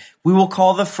me. We will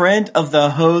call the friend of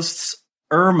the host's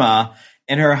Irma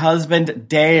and her husband,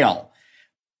 Dale.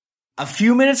 A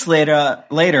few minutes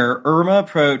later, Irma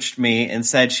approached me and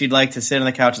said she'd like to sit on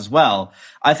the couch as well.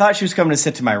 I thought she was coming to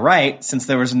sit to my right, since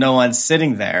there was no one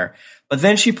sitting there. But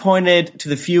then she pointed to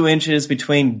the few inches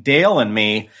between Dale and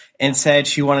me and said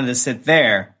she wanted to sit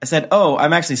there. I said, oh,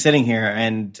 I'm actually sitting here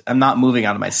and I'm not moving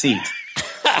out of my seat.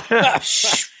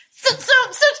 so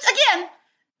again,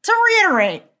 to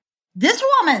reiterate, this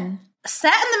woman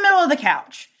sat in the middle of the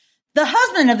couch. The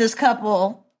husband of this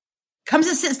couple comes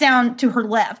and sits down to her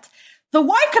left. The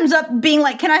wife comes up being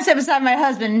like, can I sit beside my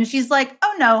husband? And she's like,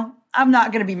 oh no, I'm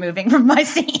not going to be moving from my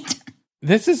seat.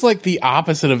 This is like the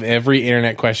opposite of every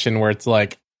internet question where it's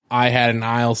like, I had an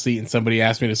aisle seat and somebody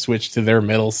asked me to switch to their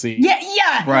middle seat. Yeah,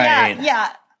 Right.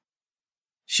 yeah.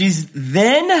 She's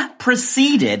then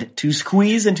proceeded to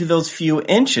squeeze into those few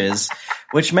inches,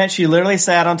 which meant she literally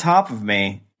sat on top of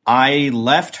me. I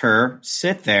left her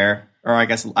sit there, or I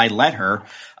guess I let her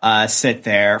sit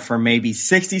there for maybe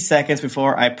 60 seconds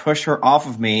before I pushed her off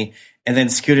of me and then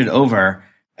scooted over.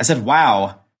 I said,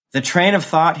 wow, the train of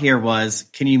thought here was,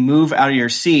 can you move out of your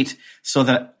seat so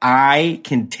that I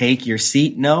can take your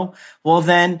seat? No? Well,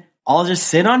 then I'll just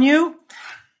sit on you?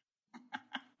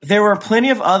 There were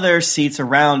plenty of other seats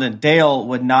around, and Dale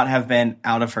would not have been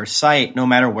out of her sight no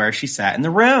matter where she sat in the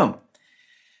room.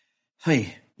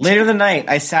 Hey. Later the night,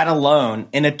 I sat alone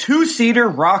in a 2-seater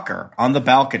rocker on the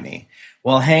balcony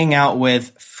while hanging out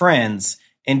with friends,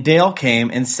 and Dale came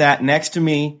and sat next to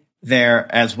me there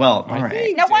as well. All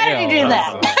right. Now, why did you do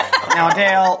that? Now, Dale.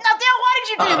 Now, Dale, why did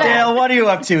you do that? Dale, what are you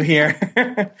up to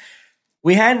here?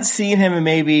 We hadn't seen him in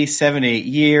maybe 7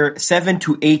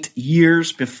 to 8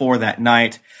 years before that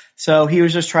night, so he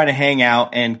was just trying to hang out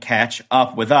and catch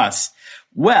up with us.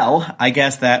 Well, I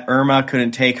guess that Irma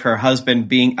couldn't take her husband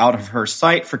being out of her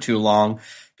sight for too long,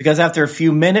 because after a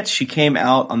few minutes, she came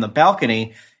out on the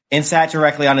balcony and sat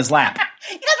directly on his lap.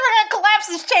 You guys were going to collapse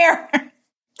his chair.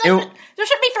 There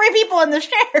should be 3 people in this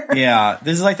chair. Yeah,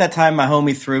 this is like that time my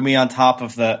homie threw me on top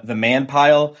of the man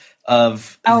pile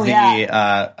of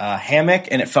hammock,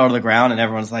 and it fell to the ground, and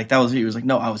everyone's like, that was you. He was like,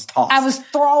 no, I was tossed. I was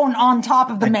thrown on top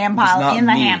of the man was pile not in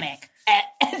the me. hammock.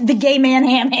 The gay man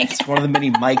hammock. It's one of the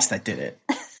many mics that did it.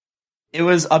 It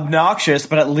was obnoxious,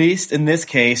 but at least in this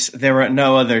case, there were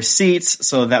no other seats,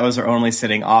 so that was our only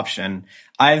sitting option.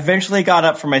 I eventually got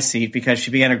up from my seat because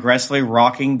she began aggressively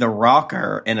rocking the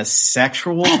rocker in a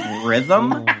sexual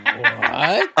rhythm.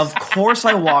 What? Of course,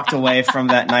 I walked away from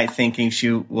that night thinking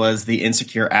she was the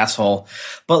insecure asshole.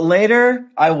 But later,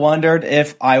 I wondered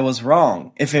if I was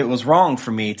wrong. If it was wrong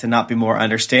for me to not be more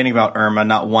understanding about Irma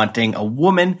not wanting a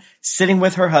woman sitting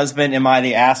with her husband. Am I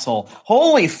the asshole?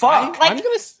 Holy fuck! I'm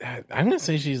gonna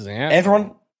say she's an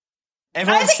asshole.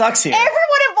 Everyone sucks here.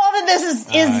 Everyone all of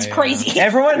this is crazy.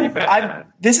 Everyone,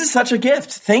 this is such a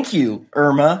gift. Thank you,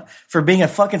 Irma, for being a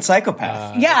fucking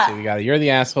psychopath. Yeah. We got it. You're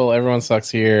the asshole. Everyone sucks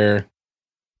here.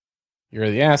 You're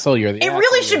the asshole. You're the It asshole.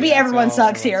 really should be everyone asshole.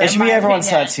 sucks here. It should in be my everyone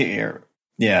opinion. sucks here.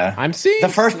 Yeah. I'm seeing The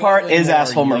first part slightly is more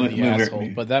asshole you're movie. the asshole,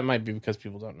 but that might be because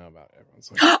people don't know about everyone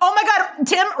sucks. Oh my God,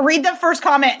 Tim, read the first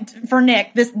comment for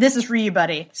Nick. This is for you,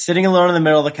 buddy. Sitting alone in the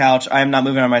middle of the couch, I am not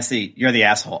moving on my seat. You're the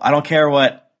asshole. I don't care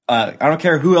what. I don't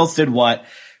care who else did what.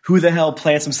 Who the hell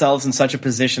plants themselves in such a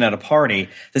position at a party?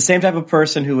 The same type of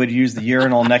person who would use the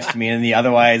urinal next to me in the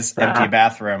otherwise empty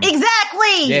bathroom.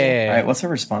 Exactly. Yeah. All right, what's the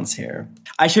response here?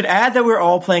 I should add that we're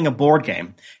all playing a board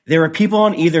game. There were people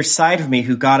on either side of me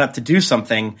who got up to do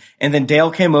something, and then Dale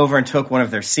came over and took one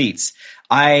of their seats.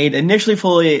 I'd initially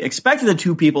fully expected the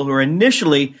two people who were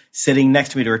initially sitting next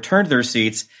to me to return to their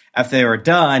seats after they were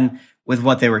done with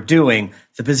what they were doing.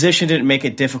 The position didn't make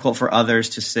it difficult for others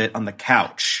to sit on the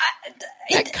couch.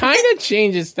 That kind of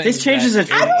changes things. This changes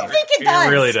it. I don't think it does.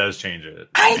 It really does change it.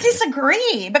 I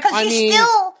disagree because I you mean-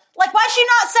 still like. Why should you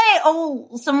not say, "Oh,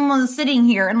 someone was sitting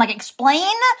here," and like explain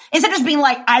instead of just being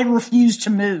like, "I refuse to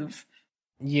move."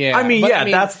 Yeah. I mean,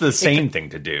 but, that's the same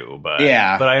thing to do, but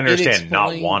Yeah. but I understand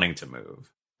not explains- wanting to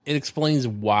move. It explains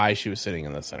why she was sitting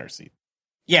in the center seat.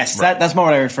 Yes, that's more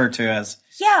what I referred to as.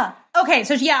 Yeah. Okay.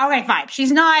 So okay, fine.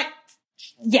 She's not.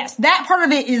 Yes, that part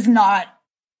of it is not.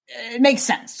 It makes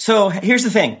sense. So here's the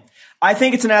thing. I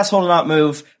think it's an asshole to not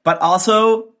move, but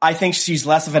also I think she's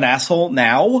less of an asshole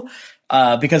now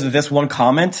because of this one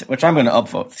comment, which I'm going to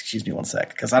upvote. Excuse me one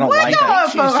sec, because I don't like that.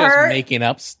 She's just her. making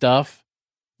up stuff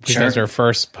because her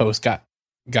first post got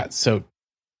so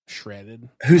shredded.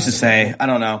 Who's to say? I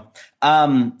don't know.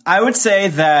 I would say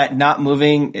that not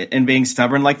moving and being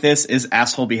stubborn like this is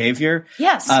asshole behavior.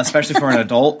 Yes. Especially for an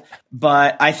adult.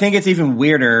 But I think it's even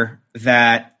weirder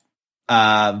that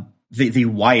the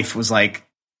wife was like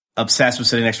obsessed with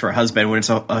sitting next to her husband when it's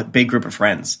a big group of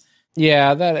friends.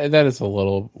 Yeah, that is a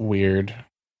little weird.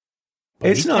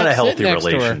 But It's he not kept a healthy sitting next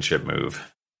to her. relationship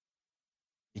move.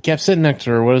 He kept sitting next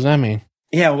to her. What does that mean?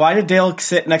 Yeah, why did Dale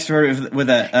sit next to her with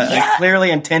a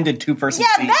clearly intended two-person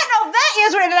Yeah, seat? that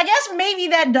is what it is. I guess maybe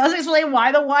that does explain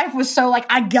why the wife was so like,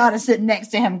 I gotta sit next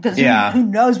to him because who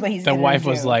knows what he's The gonna wife do.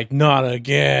 was like, "Not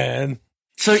again."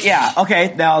 So yeah,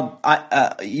 okay. Now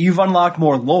you've unlocked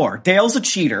more lore. Dale's a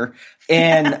cheater,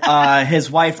 and his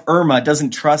wife Irma doesn't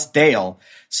trust Dale,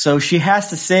 so she has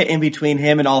to sit in between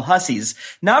him and all hussies.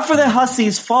 Not for the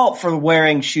hussies' fault for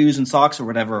wearing shoes and socks or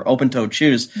whatever, open-toed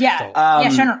shoes. yeah,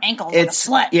 showing her ankles like a It's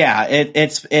slut. yeah,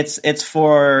 it's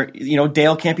for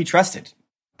Dale can't be trusted.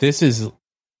 This is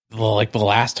like the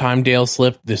last time Dale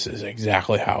slipped. This is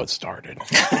exactly how it started.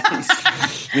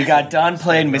 We got done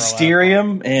playing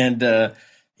Mysterium and.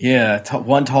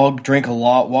 One tall drink a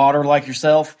lot water like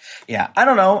yourself. Yeah, I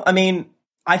don't know. I mean,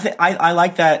 I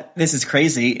like that this is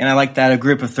crazy, and I like that a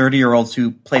group of 30-year-olds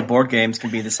who play board games can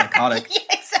be this psychotic. Yeah,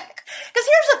 exactly. Because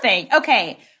here's the thing.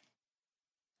 Okay,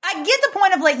 I get the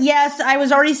point of like, yes, I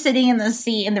was already sitting in the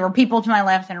seat, and there were people to my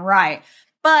left and right.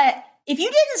 But if you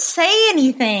didn't say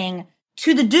anything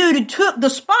to the dude who took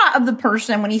the spot of the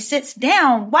person when he sits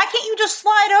down, why can't you just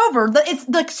slide over?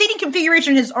 The seating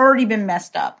configuration has already been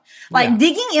messed up. Like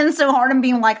digging in so hard and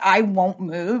being like, I won't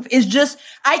move is just,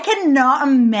 I cannot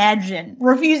imagine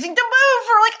refusing to move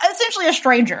for like essentially a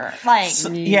stranger. Like,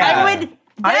 I would,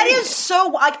 that is so,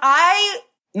 like,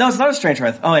 No, it's not a stranger.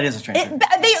 It is a stranger.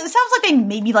 it sounds like they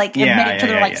maybe like had met each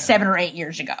other 7 or 8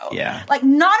 years ago. Yeah. Like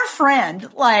not a friend,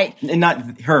 like. And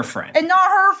not her friend. And not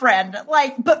her friend.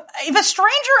 Like, but if a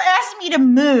stranger asked me to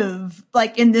move,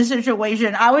 like in this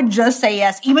situation, I would just say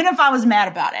yes. Even if I was mad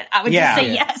about it, I would just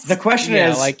say yes. The question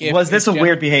is, like was this a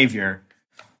weird behavior?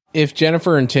 If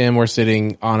Jennifer and Tim were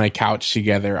sitting on a couch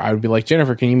together, I would be like,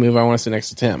 Jennifer, can you move? I want to sit next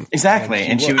to Tim. Exactly.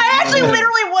 And she would, I actually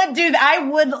literally would do that. I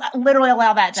would literally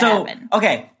allow that to happen.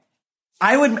 Okay.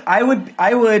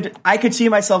 I could see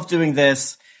myself doing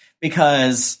this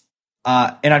because,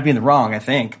 and I'd be in the wrong, I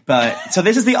think, but, so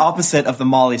this is the opposite of the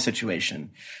Molly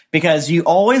situation, because you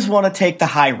always want to take the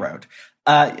high road.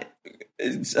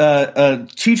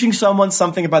 Teaching someone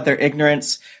something about their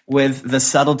ignorance with the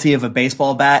subtlety of a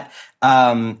baseball bat,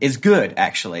 is good,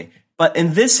 actually. But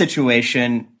in this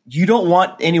situation, you don't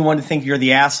want anyone to think you're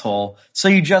the asshole, so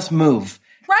you just move.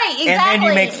 Right, exactly. And then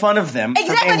you make fun of them.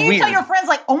 Exactly. For being And you weird. tell your friends,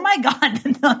 like, oh my God,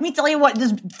 let me tell you what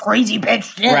this crazy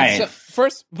bitch did. Right. So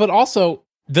first, but also,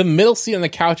 the middle seat on the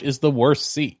couch is the worst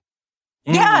seat.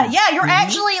 Yeah, you're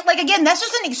actually, like, again, that's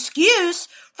just an excuse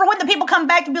for when the people come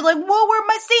back to be like, whoa, where's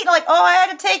my seat? Like, oh, I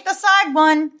had to take the side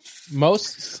one.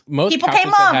 Most People couches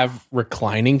came that up. have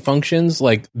reclining functions,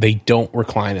 like, they don't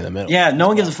recline in the middle. Yeah, no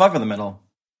one gives a fuck in the middle.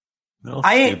 No,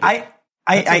 I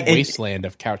That's a wasteland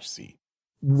of couch seat.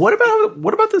 What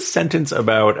about the sentence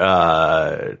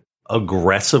about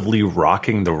aggressively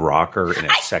rocking the rocker in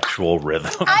a sexual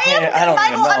rhythm? I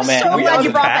don't even know, I'm man. so We glad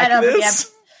you brought that up again.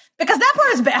 this? Because that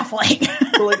part is baffling.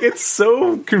 Like, it's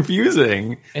so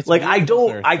confusing. It's Like,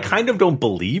 weird I kind of don't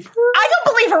believe her. I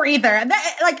don't believe her either.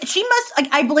 She must,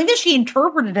 I believe that she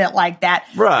interpreted it like that.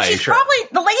 Right, She's sure.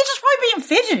 the lady's just probably being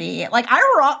fidgety. Like,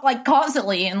 I rock, like,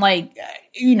 constantly, and, like,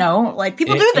 like,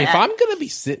 people do that. If I'm going to be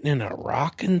sitting in a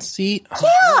rocking seat, I'm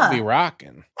going to be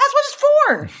rocking. That's what it's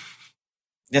for.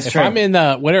 That's If true. I'm in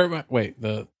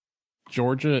the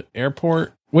Georgia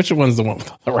airport, which one's the one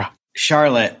with the rock?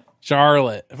 Charlotte.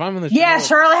 Charlotte. If I'm in the Yeah,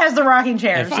 Charlotte has the rocking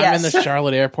chairs. if I'm in the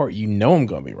Charlotte airport, I'm going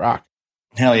to be rocking.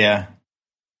 Hell yeah.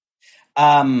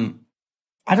 I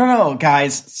don't know,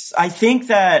 guys. I think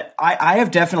that I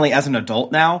have definitely, as an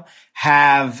adult now,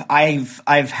 I've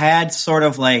had sort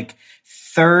of like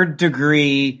 3rd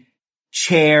degree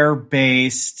chair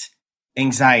based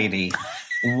anxiety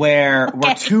where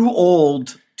we're too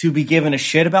old to be given a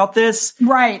shit about this.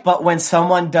 Right. But when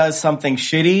someone does something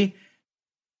shitty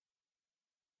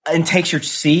and takes your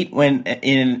seat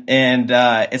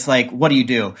it's like, what do you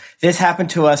do? This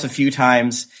happened to us a few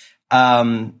times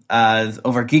over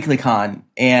GeeklyCon,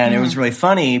 and it was really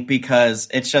funny because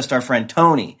it's just our friend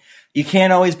Tony. You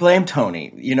can't always blame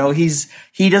Tony. You know,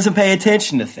 he doesn't pay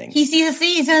attention to things. He sees a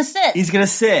seat, he's gonna sit. He's gonna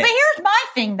sit. But here's my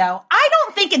thing, though. I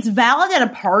don't think it's valid at a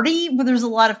party where there's a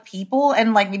lot of people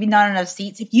and, like, maybe not enough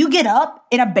seats. If you get up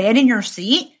and abandon your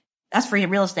seat, that's free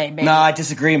real estate, baby. No, I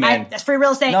disagree, man. That's free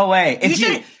real estate. No way. If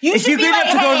you should be get like,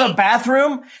 up to go to hey. the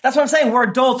bathroom, that's what I'm saying. We're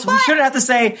adults. We shouldn't have to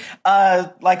say,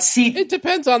 like, seat. It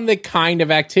depends on the kind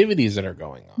of activities that are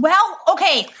going on. Well,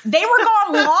 okay, they were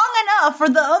gone long enough for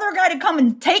the other guy to come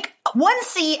and take one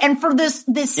seat and for this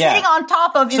sitting on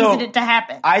top of incident to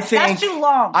happen. I think that's too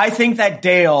long. I think that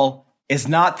Dale is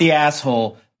not the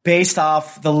asshole based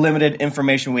off the limited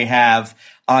information we have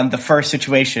on the first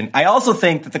situation. I also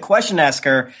think that the question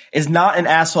asker is not an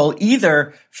asshole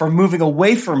either for moving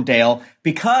away from Dale,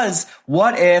 because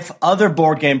what if other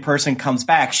board game person comes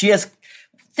back? Then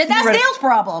that's Dale's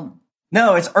problem.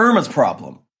 No, it's Irma's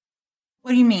problem.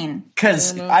 What do you mean?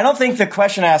 Because I don't think the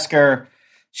question asker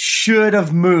should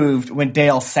have moved when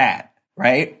Dale sat,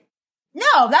 right?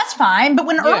 No, that's fine. But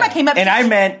when Irma came up, and I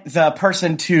meant the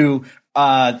person to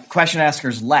question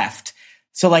asker's left.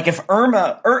 So, like, if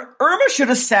Irma should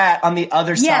have sat on the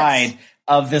other side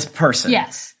of this person.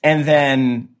 Yes. And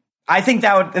then I think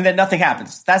and then nothing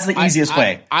happens. That's the easiest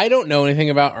way. I don't know anything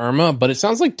about Irma, but it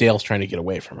sounds like Dale's trying to get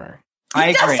away from her. I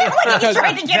agree. he's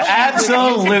trying to get away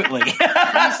Absolutely.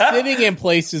 He's sitting in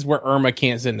places where Irma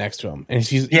can't sit next to him. And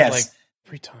he's like,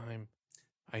 every time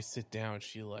I sit down,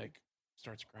 she, like,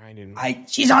 starts grinding.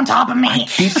 She's on top of me. I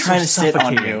keep trying to sit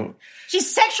on you.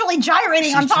 She's sexually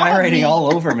gyrating on top gyrating of me.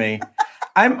 all over me.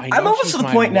 I'm almost to the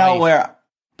point now where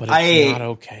but it's not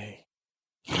okay.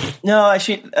 No,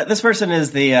 this person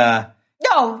is the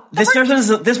no. This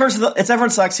person. It's everyone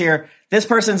sucks here. This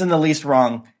person's in the least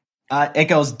wrong. It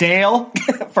goes Dale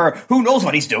for who knows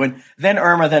what he's doing, then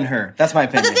Irma, then her. That's my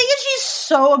opinion. But the thing is, she's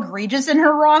so egregious in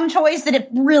her wrong choice that it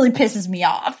really pisses me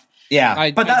off.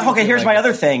 Yeah, here's my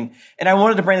other thing, and I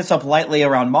wanted to bring this up lightly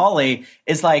around Molly,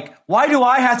 is like, why do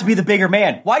I have to be the bigger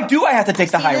man? Why do I have to take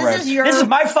the high road? This is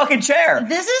my fucking chair.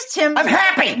 This is Tim's. I'm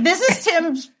happy. This is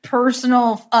Tim's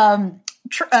personal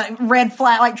red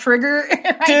flag, like, trigger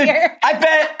right Dude, here.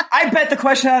 I bet the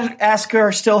question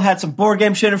asker still had some board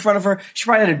game shit in front of her. She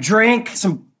probably had a drink,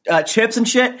 some chips and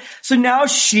shit. So now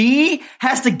she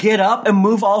has to get up and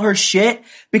move all her shit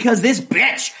because this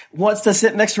bitch wants to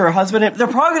sit next to her husband. And they're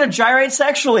probably going to gyrate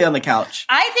sexually on the couch.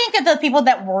 I think that the people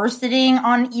that were sitting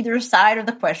on either side of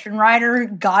the question writer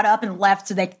got up and left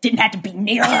so they didn't have to be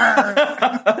near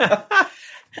her.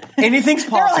 Anything's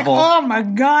possible. They're like, oh my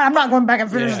God, I'm not going back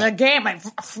and finish the game. I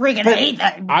freaking hate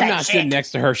that. I'm not sitting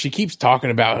next to her. She keeps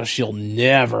talking about how she'll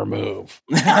never move.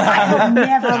 I will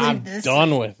never leave I'm this.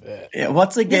 done with it. Yeah,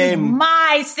 what's a This game? is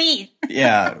my seat.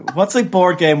 Yeah, what's a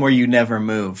board game where you never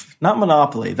move? Not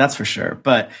Monopoly, that's for sure.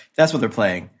 But that's what they're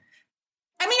playing.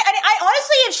 I mean, I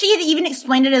honestly, if she had even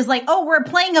explained it as like, oh, we're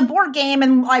playing a board game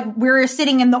and like we're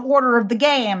sitting in the order of the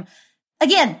game.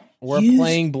 Again, we're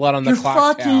playing Blood on the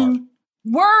Clock Tower.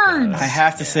 Words. I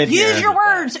have to sit here. Use your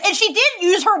words. And she did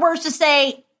use her words to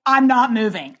say, I'm not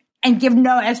moving, and give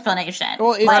no explanation.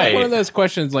 Well, it's like, one of those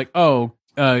questions like, can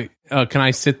I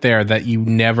sit there, that you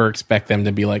never expect them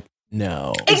to be like,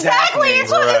 no. Exactly.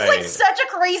 It's like such a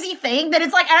crazy thing that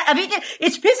it's like, I mean,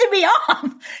 it's pissing me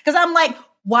off because I'm like,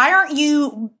 why aren't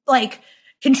you like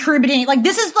contributing? Like,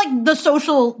 this is like the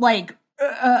social like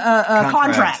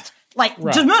contract. Like,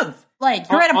 just move. Like,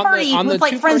 you're at a party with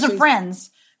like friends of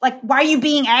friends. Like, why are you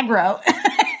being aggro?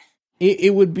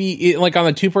 It would be like on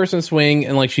the 2-person swing,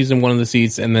 and like she's in one of the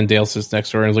seats, and then Dale sits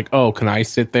next to her and is like, "Oh, can I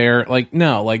sit there?" Like,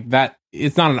 no, like that.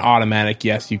 It's not an automatic.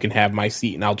 Yes, you can have my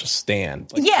seat, and I'll just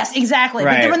stand. Like, yes, exactly.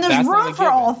 Right. But when there's That's not room a for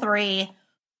given. all three,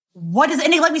 what is?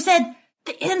 And like we said,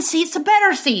 the end seat's a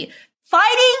better seat.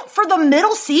 Fighting for the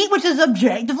middle seat, which is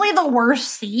objectively the worst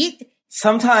seat.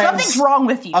 Sometimes Something's wrong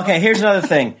with you. Okay, here's another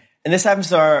thing, and this happens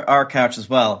to our couch as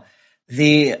well.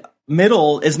 The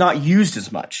middle is not used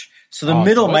as much, so the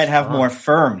middle so might it's have firm. more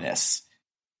firmness.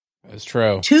 That's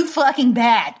true. Too fucking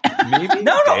bad. Maybe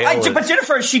No, Dale but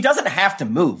Jennifer, she doesn't have to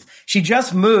move. She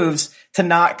just moves to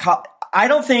not. I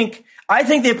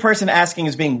think the person asking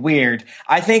is being weird.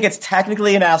 I think it's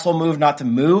technically an asshole move not to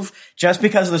move just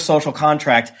because of the social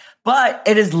contract, but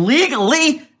it is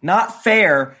legally not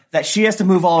fair that she has to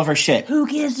move all of her shit. Who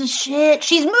gives a shit?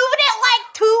 She's moving it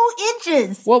like 2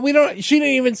 inches. Well, she didn't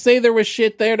even say there was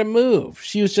shit there to move.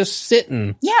 She was just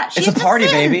sitting. Yeah, she's It's a party,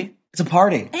 just in. baby. It's a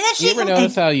party. And then You she ever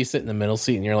notice how you sit in the middle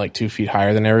seat and you're like 2 feet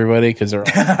higher than everybody because they're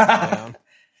all down?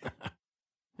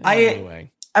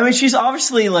 Anyway. I mean, she's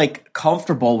obviously like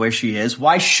comfortable where she is.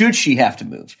 Why should she have to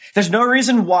move? There's no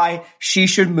reason why she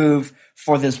should move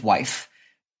for this wife,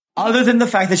 other than the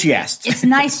fact that she asked. It's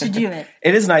nice to do it.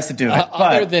 It is nice to do it,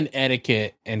 Other but than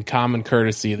etiquette and common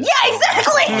courtesy. That Yeah,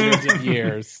 exactly. hundreds of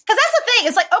years. Because that's the thing.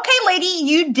 It's like, okay, lady,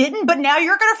 you didn't, but now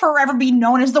you're going to forever be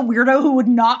known as the weirdo who would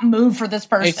not move for this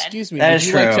person. Excuse me, That would is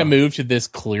you like true. to move to this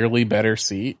clearly better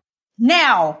seat?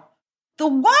 Now, the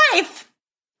wife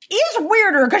is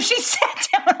weirder because she sat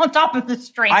down on top of the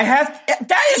string.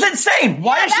 that is insane.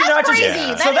 Why Yeah, is she that's not just?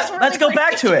 crazy. That is really let's go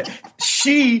back to it.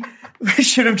 She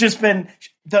should have just been.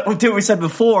 What we said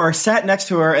before, sat next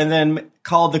to her and then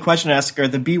called the question asker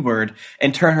the B word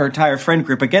and turned her entire friend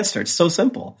group against her. It's so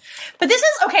simple. But this is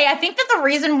okay. I think that the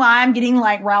reason why I'm getting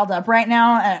like riled up right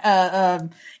now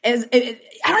is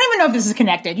I don't even know if this is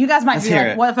connected. You guys might Let's be hear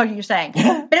like, it. "What the fuck are you saying?"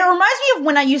 But it reminds me of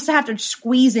when I used to have to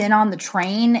squeeze in on the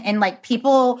train, and like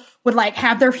people would like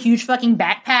have their huge fucking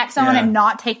backpacks on Yeah. and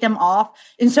not take them off,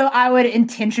 and so I would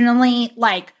intentionally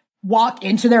like walk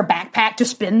into their backpack to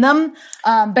spin them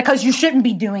because you shouldn't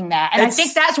be doing that. And I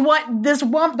think that's what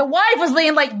the wife was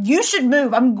being like, you should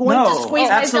move. I'm going to squeeze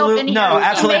myself in here. No, to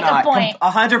absolutely make a not. point.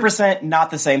 100%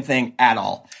 not the same thing at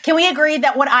all. Can we agree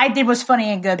that what I did was funny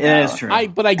and good, though? It is true.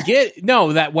 But I get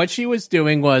that what she was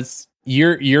doing was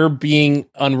you're being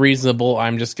unreasonable.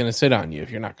 I'm just going to sit on you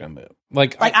if you're not going to move.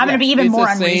 Like I'm going to be even it's more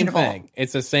the same unreasonable. thing.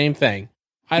 It's the same thing.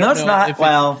 I No, don't it's know not. if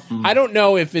Well, I don't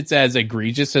know if it's as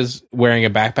egregious as wearing a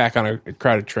backpack on a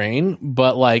crowded train,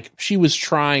 but like she was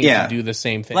trying Yeah. to do the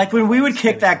same thing. like when we would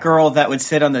kick that girl that would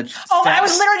sit on the Oh, I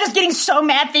was steps. literally just getting so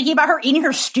mad thinking about her eating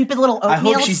her stupid little I hope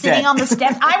oatmeal she's sitting dead. on the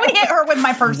steps. I would hit her with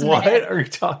my purse in the What head. are you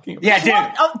talking about? Yeah,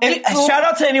 dude. Oh, And dude. shout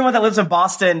out to anyone that lives in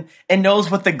Boston and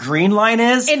knows what the green line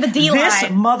is. And the D This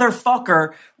line.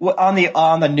 motherfucker on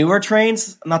the newer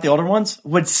trains, not the older ones,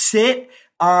 would sit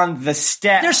on the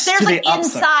steps. There's stairs to like the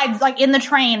upside. inside, like in the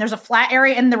train. There's a flat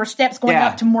area and there were steps going Yeah.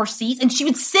 up to more seats, and she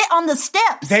would sit on the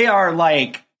steps. They are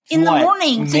like In the what,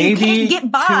 morning, so you maybe can't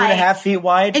get by. 2.5 feet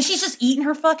wide. And she's just eating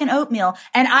her fucking oatmeal.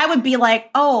 And I would be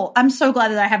like, oh, I'm so glad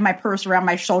that I have my purse around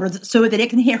my shoulders so that it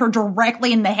can hit her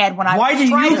directly in the head when I Why do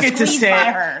try you get to squeeze sit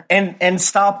by her. and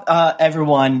stop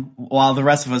everyone while the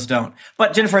rest of us don't?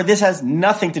 But Jennifer, this has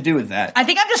nothing to do with that. I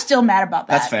think I'm just still mad about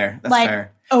that. That's fair. That's like,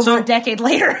 fair. Over So- a decade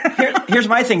later. Here's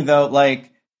my thing, though.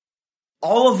 Like,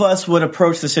 all of us would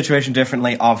approach the situation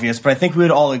differently, obvious, but I think we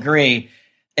would all agree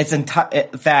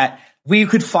that we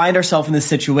could find ourselves in this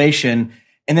situation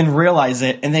and then realize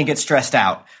it and then get stressed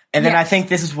out. And then Yes. I think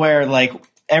this is where, like,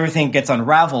 everything gets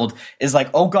unraveled is like,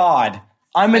 oh, God,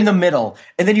 I'm in the middle.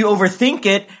 And then you overthink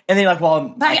it, and then you're like,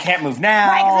 well, I can't move now.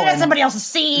 Right, because then and somebody else's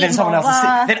seat. then someone blah, else's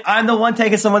blah. seat. Then I'm the one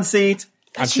taking someone's seat.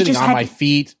 I'm She sitting just on had my to-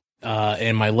 feet,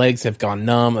 and my legs have gone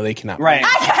numb. They cannot. Right.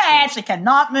 I actually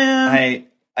cannot move.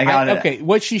 I got it. Okay,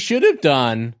 what she should have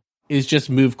done is just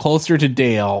move closer to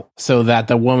Dale so that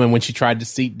the woman, when she tried to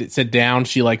sit down,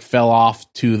 she like fell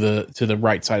off to the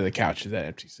right side of the couch. Is that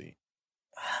empty seat?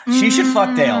 She should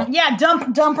fuck Dale. Yeah,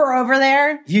 dump her over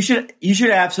there. You should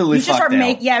absolutely You should fuck start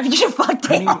Dale. you should fuck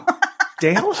Dale.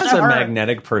 Dale has Sure. a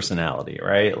magnetic personality,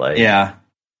 right? Like, Yeah.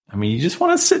 I mean, you just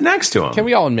want to sit next to him. Can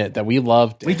we all admit that we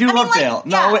love Dale? We do love like, Dale.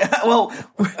 yeah. No,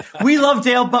 we love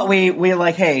Dale, but we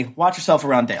like, hey, watch yourself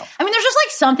around Dale. I mean, there's just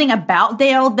like something about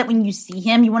Dale that when you see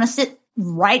him, you want to sit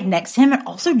right next to him and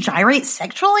also gyrate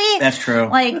sexually. That's true.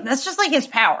 Like, that's just like his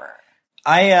power.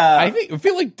 I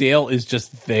feel like Dale is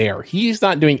just there. He's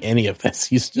not doing any of this.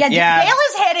 He's just, Dale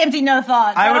is head empty, no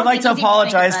thoughts. I would like to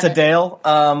apologize to Dale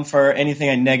for anything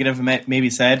I negative maybe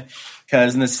said,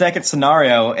 because in the second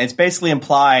scenario, it's basically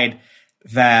implied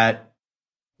that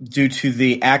due to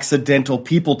the accidental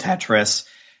people Tetris,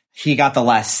 he got the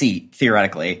last seat,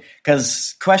 theoretically.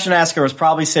 Because Question Asker was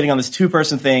probably sitting on this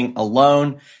 2-person thing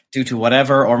alone due to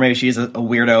whatever, or maybe she's a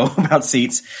weirdo about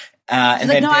seats. And like,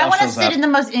 then no, Dale I want to shows sit up. in the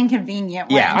most inconvenient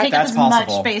way. Yeah, and take that's up as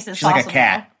possible. much space as She's possible. like a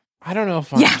cat. I don't know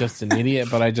if I'm just an idiot,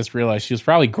 but I just realized she was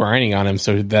probably grinding on him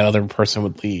so that other person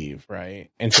would leave, right?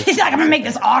 And so She's like, I'm going to make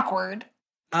this awkward.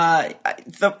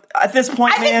 At this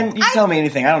point, man, you tell me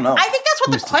anything. I don't know. I think that's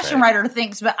what the question writer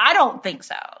thinks, but I don't think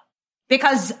so.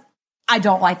 Because I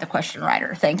don't like the question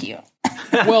writer. Thank you.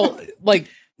 Well, like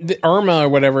Irma or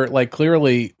whatever, like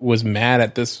clearly was mad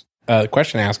at this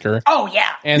question asker. Oh,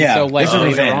 yeah. And Yeah, so like it's a later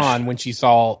revenge. on when she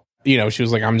saw, she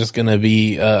was like, I'm just going to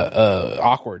be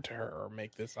awkward to her or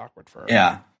make this awkward for her.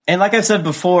 Yeah. And like I've said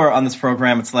before on this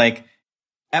program, it's like,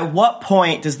 at what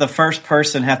point does the first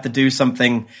person have to do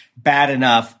something bad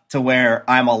enough to where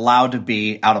I'm allowed to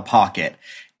be out of pocket?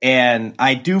 And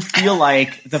I do feel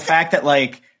like the fact that,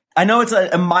 like, I know it's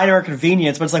a minor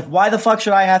inconvenience, but it's like, why the fuck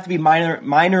should I have to be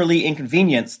minorly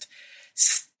inconvenienced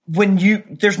when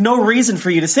there's no reason for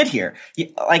you to sit here?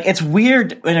 Like, it's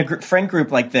weird in a friend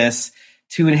group like this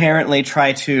to inherently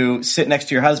try to sit next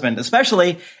to your husband,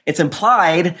 especially it's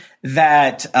implied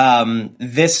that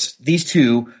these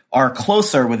two are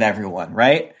closer with everyone,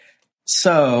 right?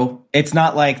 So it's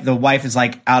not like the wife is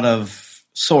like out of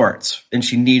sorts and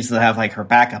she needs to have like her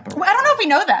backup. Well, I don't know if we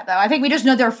know that, though. I think we just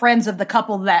know they're friends of the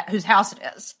couple whose house it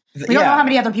is. We don't know how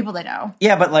many other people they know.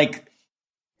 Yeah, but like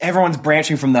everyone's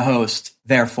branching from the host,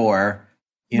 therefore,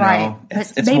 you know,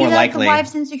 it's maybe more like likely. The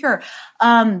wife's insecure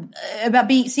about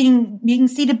being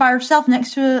seated by herself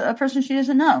next to a person she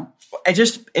doesn't know.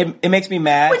 It makes me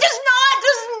mad. Which does not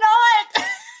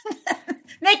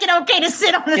make it okay to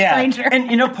sit on a stranger.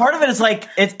 And part of it is like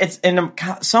and I'm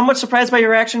somewhat surprised by your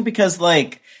reaction because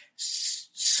like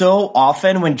so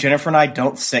often when Jennifer and I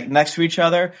don't sit next to each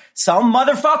other, some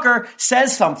motherfucker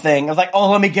says something of like, "Oh,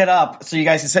 let me get up," so you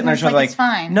guys can sit next to each other. Like, it's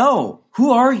fine. No,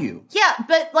 who are you? Yeah,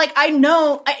 but like I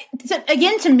know.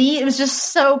 Again, to me, it was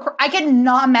just so. I could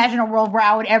not imagine a world where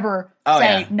I would ever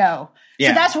say no. Yeah.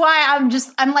 So that's why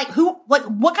I'm like, who? Like,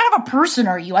 what kind of a person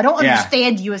are you? I don't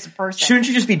understand you as a person. Shouldn't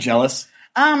you just be jealous?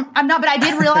 I'm not, but I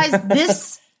did realize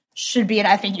this should be an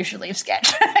I think you should leave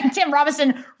sketch. Tim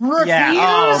Robinson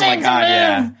refusing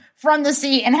to move from the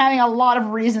seat and having a lot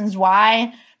of reasons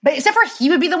why. But except for he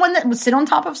would be the one that would sit on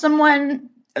top of someone,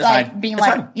 being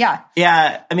like, yeah.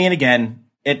 Yeah, I mean, again,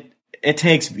 it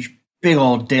takes big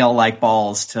old Dale-like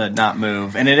balls to not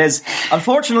move. And it is,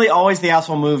 unfortunately, always the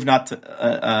asshole move not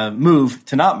to move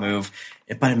to not move.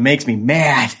 But it makes me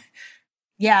mad.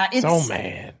 Yeah, it's so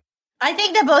mad. I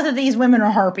think that both of these women are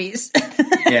harpies.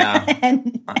 Yeah.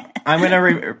 I'm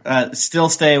going to still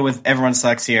stay with Everyone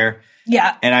Sucks here.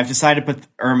 Yeah. And I've decided to put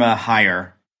Irma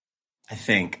higher, I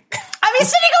think. I mean,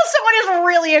 sitting on someone is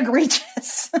really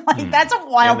egregious. Like, that's a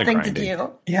wild thing to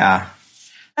do. Yeah.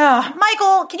 Oh,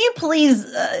 Michael, can you please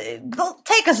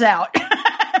take us out?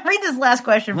 Read this last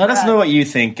question Let us know what you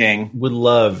think, gang. Would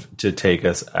love to take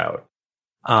us out.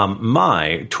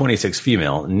 My 26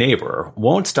 female neighbor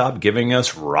won't stop giving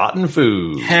us rotten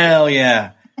food. Hell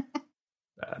yeah.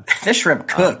 This shrimp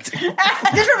cooked.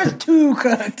 This shrimp is too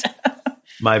cooked.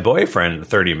 My boyfriend,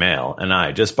 30 male, and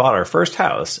I just bought our first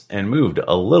house and moved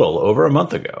a little over a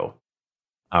month ago.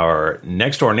 Our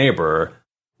next door neighbor,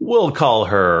 we'll call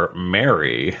her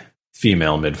Mary,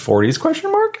 female mid-40s,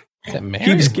 question mark?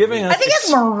 Keeps giving us... I think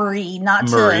it's Marie, not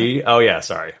Marie. Oh, yeah,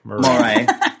 sorry. Marie.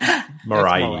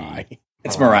 Mariah.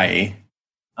 It's Mariah.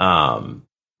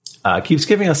 Keeps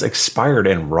giving us expired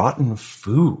and rotten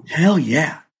food. Hell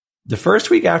yeah. The first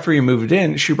week after we moved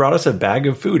in, she brought us a bag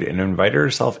of food and invited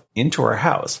herself into our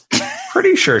house.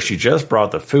 Pretty sure she just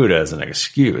brought the food as an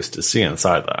excuse to see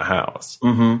inside the house.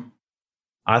 Mm-hmm.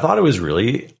 I thought it was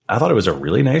a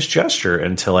really nice gesture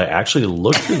until I actually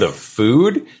looked through the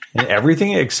food and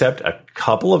everything except a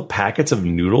couple of packets of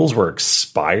noodles were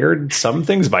expired. Some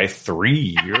things by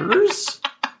 3 years.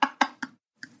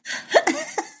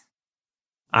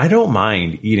 I don't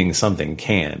mind eating something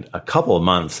canned a couple of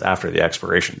months after the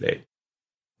expiration date,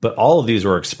 but all of these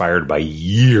were expired by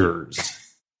years.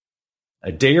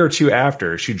 A day or two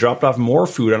after, she dropped off more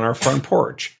food on our front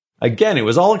porch. Again, it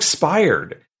was all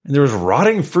expired, and there was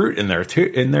rotting fruit in there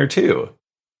too.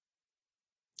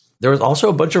 There was also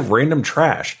a bunch of random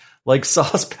trash, like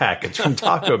sauce packets from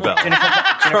Taco Bell,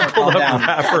 crumpled up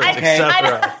wrappers,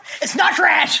 etc. It's not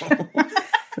trash.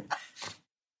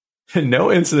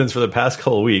 No incidents for the past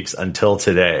couple of weeks until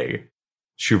today.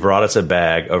 She brought us a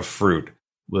bag of fruit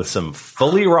with some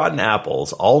fully rotten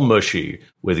apples, all mushy,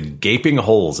 with gaping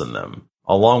holes in them,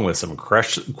 along with some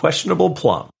questionable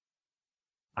plum.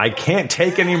 I can't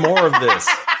take any more of this.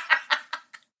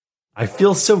 I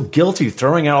feel so guilty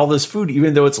throwing out all this food,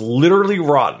 even though it's literally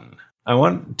rotten. I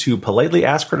want to politely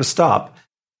ask her to stop,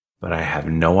 but I have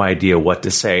no idea what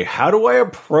to say. How do I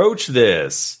approach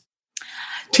this?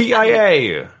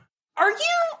 TIA. Are you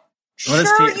What is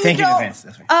sure T- you thank you in don't?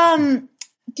 advance.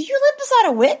 Do you live beside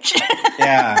a witch?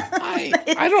 Yeah.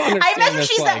 I don't understand. I imagine this,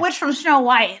 she's like, that witch from Snow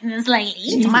White, and it's like,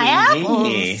 eat my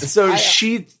apples. So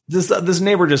this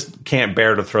neighbor just can't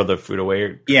bear to throw the food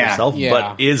away herself, Yeah.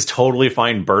 but is totally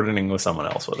fine burdening with someone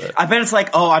else with it. I bet it's like,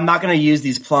 oh, I'm not going to use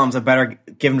these plums. I better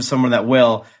give them to someone that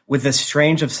will. With this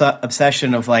strange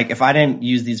obsession of like, if I didn't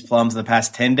use these plums in the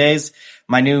past 10 days,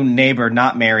 my new neighbor,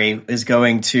 not Mary, is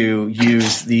going to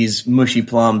use these mushy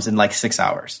plums in like 6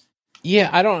 hours.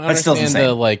 Yeah, I don't But still understand the same.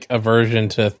 the like aversion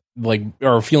to like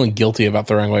or feeling guilty about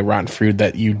throwing away rotten food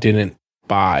that you didn't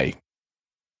buy.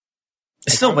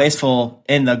 It's still wasteful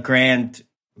in the grand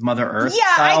Mother Earth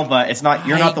Yeah, style, but it's not.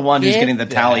 You're not the one who's getting the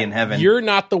tally in heaven. You're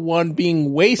not the one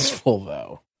being wasteful,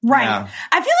 though. Right. Yeah.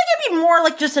 I feel like it'd be more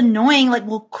like just annoying. Like,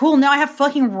 well, cool. Now I have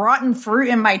fucking rotten fruit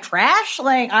in my trash.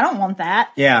 Like, I don't want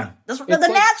that. Yeah, The like-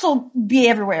 gnats will be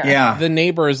everywhere. yeah. The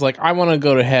neighbor is like, I want to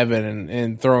go to heaven,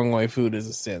 and throwing away food is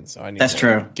a sin, so I need That's to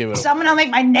true. give it. So I'm gonna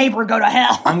make my neighbor go to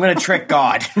hell. I'm going to trick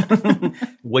God.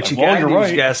 What you Well, gotta you're do is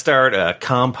right. you gotta start a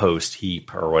compost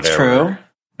heap or whatever. True.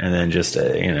 And then just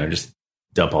just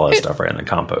dump all that stuff right in the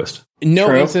compost. No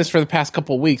True. incidents for the past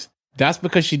couple of weeks. That's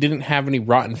because she didn't have any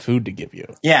rotten food to give you.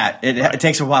 Yeah, it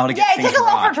takes a while to get Yeah, it things takes a to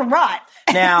while rot. for it to rot.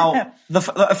 Now,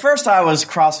 at first I was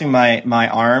crossing my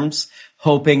arms,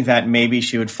 hoping that maybe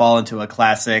she would fall into a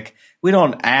classic. We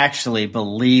don't actually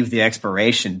believe the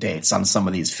expiration dates on some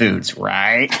of these foods,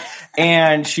 right?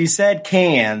 And she said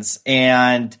cans,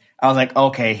 and I was like,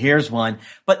 okay, here's one.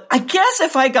 But I guess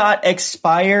if I got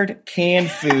expired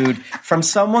canned food from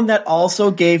someone that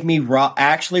also gave me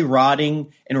actually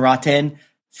rotting and rotten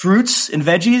fruits and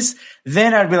veggies,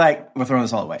 then I'd be like, we're throwing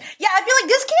this all away. Yeah, I feel like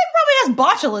this kid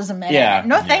probably has botulism in Yeah. it.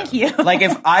 No, thank you. Like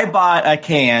if I bought a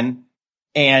can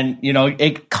and,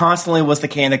 it constantly was the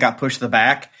can that got pushed to the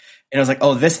back and it was like,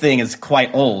 oh, this thing is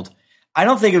quite old. I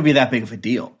don't think it would be that big of a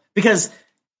deal because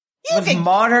with could-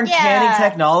 modern yeah. canning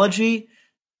technology,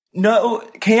 no,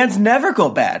 cans never go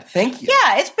bad. Thank you.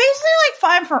 Yeah, it's basically like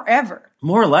fine forever.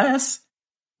 More or less.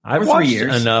 I've For 3 watched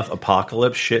years. enough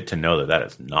apocalypse shit to know that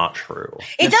is not true.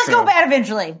 It That's does go true. bad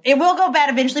eventually. It will go bad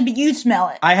eventually, but you smell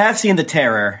it. I have seen The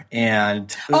Terror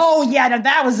and Oh yeah, no,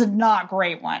 that was a not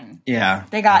great one. yeah.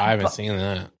 They got. I haven't seen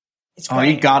that. It's Oh,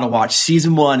 great. you gotta watch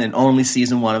season 1 and only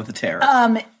season 1 of The Terror.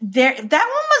 That one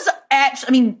was actually.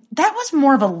 I mean, that was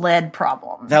more of a lead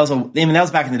problem. that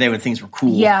was back in the day when things were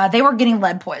cool. Yeah, they were getting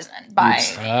lead poisoned by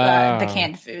Oops. the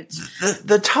canned foods.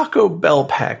 The Taco Bell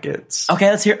packets. Okay,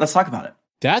 let's talk about it.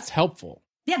 That's helpful.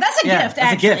 Yeah, that's a Yeah, gift.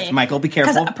 that's actually. a gift, Michael. Be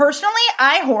careful. Because personally,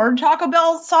 I hoard Taco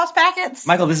Bell sauce packets.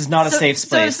 Michael, this is not a safe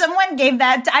space. So someone gave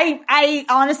that. I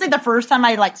honestly, the first time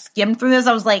I skimmed through this,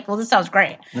 I was like, "Well, this sounds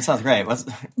great." That sounds great. But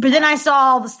then I saw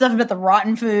all the stuff about the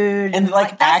rotten food And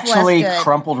that's actually less good.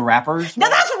 crumpled wrappers. No,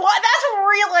 that's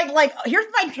real. Like here's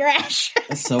my trash.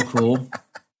 That's so cool.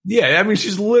 Yeah, I mean,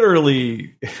 she's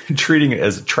literally treating it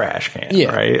as a trash can,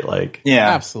 Yeah. right? Like, Yeah.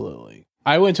 Absolutely.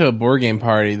 I went to a board game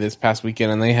party this past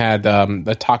weekend, and they had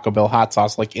the Taco Bell hot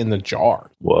sauce in the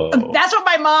jar. whoa. That's what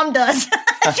my mom does.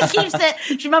 She keeps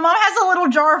it. My mom has a little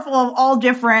jar full of all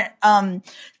different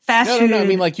fast food. No. I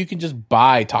mean, you can just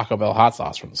buy Taco Bell hot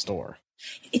sauce from the store.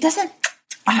 It doesn't.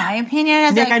 In my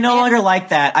opinion, Nick, I no longer like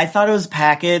that. I thought it was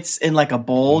packets in a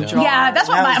bowl No. jar. Yeah, that's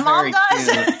what That my was mom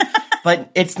very does. cute.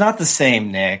 But it's not the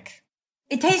same, Nick.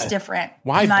 It tastes different.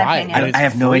 Why in my buy opinion. it? I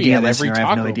have no Free idea, at every listener. I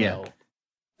have no Taco idea. Bell.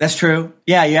 That's true.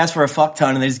 Yeah, you ask for a fuck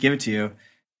ton and they just give it to you.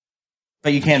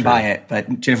 But you can buy it,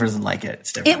 but Jennifer doesn't like it.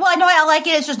 It's different. Well, I know I like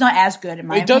it. It's just not as good in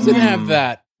my It doesn't opinion. have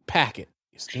that packet.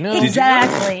 You know? Did you know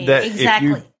Exactly. that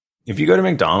Exactly. If you go to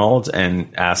McDonald's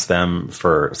and ask them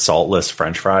for saltless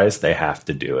French fries, they have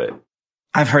to do it.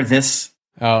 I've heard this.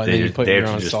 Oh, and They then you just- put they your have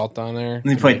to own just- salt on there. And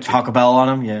they put Taco Bell on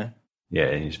them. Yeah. Yeah,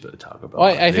 and you just put the Taco Bell.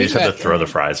 Well, on. I They think just have that- to throw the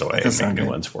fries away and does make sound new good.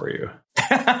 ones for you.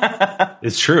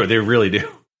 It's true. They really do.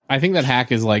 I think that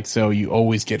hack is so you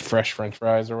always get fresh French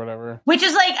fries or whatever. Which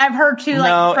is I've heard too,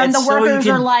 No, from the it's so you workers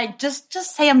can- are like, just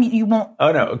say them. You won't.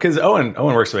 Oh no, because Owen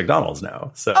works at McDonald's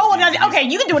now. So Oh, no, okay,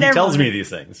 you can do whatever. He tells me these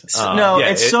things. No, Yeah,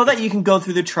 it's so that you can go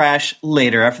through the trash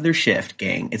later after their shift,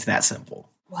 gang. It's that simple.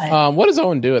 What? What does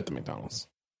Owen do at the McDonald's?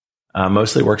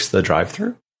 mostly works the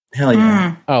drive-through. Hell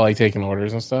yeah. Oh, like taking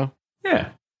orders and stuff. Yeah.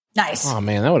 Nice. Oh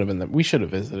man, that would have been. We should have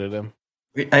visited him.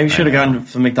 I should have gone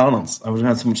to McDonald's. I would have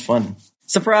had so much fun.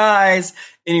 Surprise!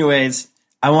 Anyways,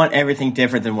 I want everything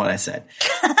different than what I said.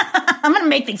 I'm going to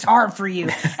make things hard for you.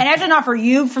 And actually not for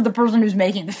you, for the person who's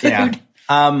making the food. Yeah.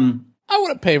 I would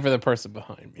have paid for the person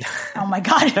behind me. Oh my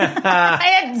God. I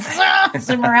had to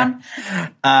zoom around.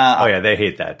 Oh yeah, they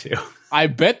hate that too. I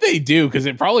bet they do because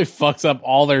it probably fucks up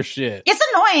all their shit. It's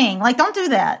annoying. Like, don't do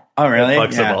that. Oh, really?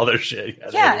 Fucks up all their shit.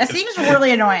 Yeah, it seems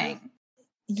really annoying.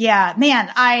 Yeah, man,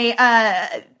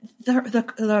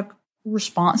 the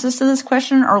responses to this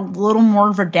question are a little more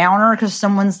of a downer because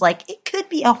someone's like, it could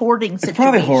be a hoarding situation. It's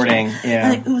probably hoarding, yeah. I'm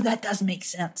like, ooh, that does make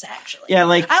sense, actually. Yeah,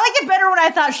 like... I liked it better when I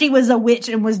thought she was a witch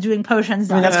and was doing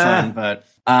potions. I mean, that's fun, but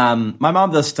my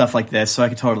mom does stuff like this, so I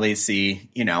could totally see,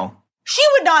 She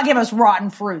would not give us rotten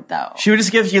fruit, though. She would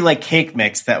just give you, like, cake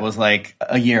mix that was, like,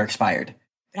 a year expired.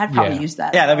 I'd probably use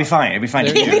that. Yeah, that'd be fine. It'd be fine.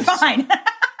 It'd be fine.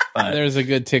 But There's a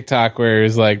good TikTok where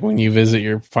it's like when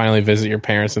you finally visit your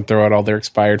parents and throw out all their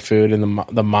expired food, and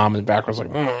the mom in the background's like,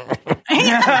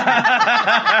 Yes.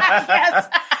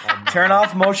 turn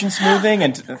off motion smoothing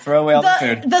and throw away all the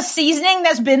food. The seasoning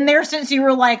that's been there since you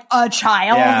were like a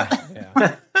child.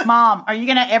 Yeah. Mom, are you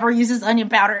going to ever use this onion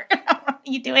powder? What are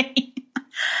you doing?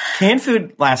 Canned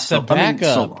food lasts so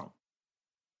long.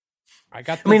 I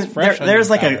got this fresh there's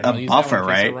like onion powder. a I'll use buffer, that one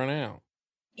in case right? I run out.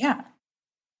 Yeah.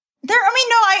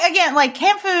 Like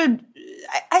canned food,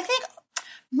 I think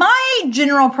my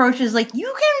general approach is like,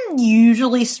 you can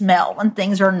usually smell when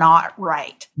things are not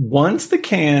right. Once the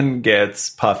can gets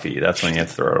puffy, that's when you have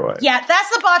to throw it away. Yeah, that's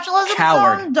the botulism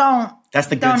Coward. zone. Don't. That's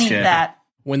the good Don't eat shit. that.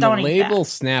 When Don't the eat label that.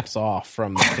 snaps off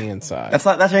from the can side. That's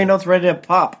how you know it's ready to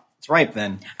pop. It's ripe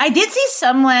then. I did see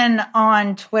someone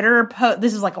on Twitter,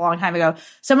 this is like a long time ago,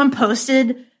 someone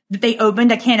posted that they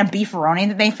opened a can of beefaroni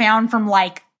that they found from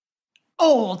like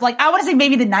old, like I want to say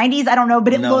maybe the 90s, I don't know,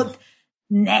 but it looked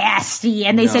nasty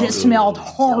and they said it smelled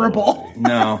horrible.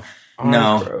 No.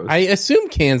 Gross. I assume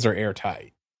cans are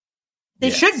airtight. They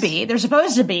should be. They're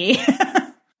supposed to be.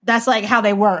 That's like how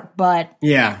they work, but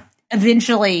Yeah.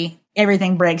 eventually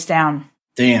everything breaks down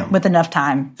Damn. with enough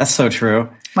time. That's so true.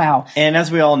 Wow. And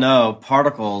as we all know,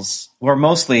 particles were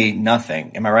mostly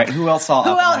nothing. Am I right? Who else saw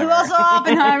Who else saw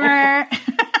Oppenheimer?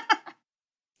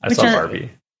 I saw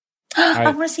Barbie. I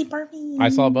want to see Barbie. I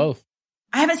saw both.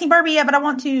 I haven't seen Barbie yet, but I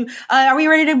want to. Are we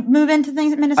ready to move into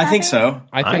things at Minnesota? I think so.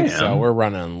 I think I so. am. We're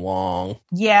running long.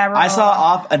 Yeah. I saw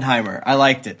Oppenheimer. I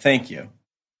liked it. Thank you.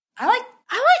 I like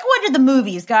what did the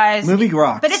movies, guys. Movie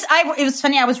rocks. But it was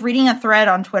funny. I was reading a thread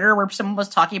on Twitter where someone was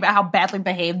talking about how badly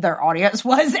behaved their audience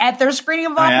was at their screening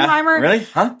of Oppenheimer. Yeah? Really?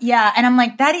 Huh? Yeah, and I'm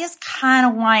like, that is kind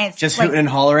of why it's Just like, hooting and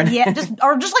hollering? Yeah, just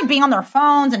like being on their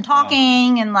phones and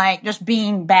talking and like just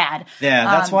being bad. Yeah,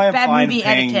 that's why I'm bad fine movie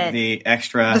paying etiquette. the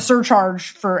extra. The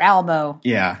surcharge for Alamo.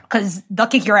 Yeah. Because they'll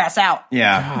kick your ass out.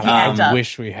 Yeah. God, Yeah. I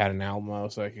wish we had an Alamo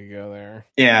so I could go there.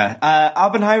 Yeah.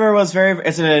 Oppenheimer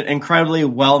it's an incredibly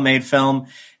well-made film.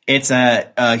 It's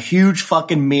a huge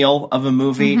fucking meal of a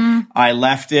movie. Mm-hmm. I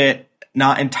left it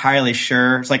not entirely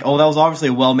sure. It's like, oh, that was obviously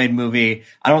a well-made movie.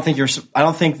 I don't think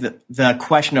that the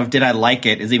question of did I like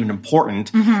it is even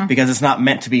important because it's not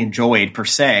meant to be enjoyed per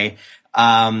se.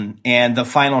 And the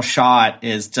final shot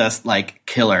is just like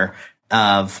killer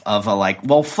of a like,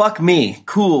 well, fuck me.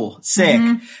 Cool. Sick.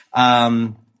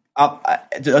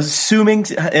 Assuming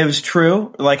it was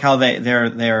true, like how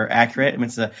they're accurate. I mean,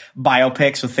 it's a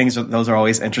biopic, so those are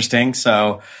always interesting.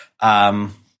 So,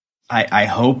 I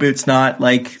hope it's not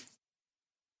like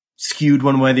skewed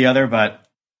one way or the other, but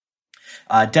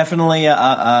definitely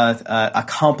a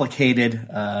complicated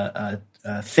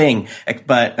thing.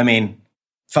 But I mean,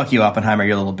 fuck you, Oppenheimer,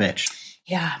 you're a little bitch.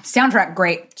 Yeah. Soundtrack,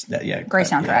 great. Yeah, Great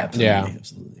soundtrack. Yeah, Yeah.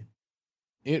 absolutely.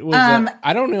 It was.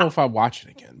 I don't know if I watch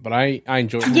it again, but I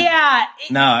enjoyed it. Yeah.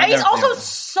 No, it's also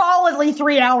solidly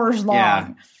 3 hours long. Yeah.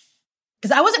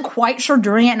 Because I wasn't quite sure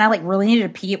during it, and I like really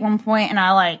needed to pee at one point, and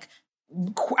I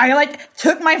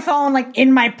took my phone like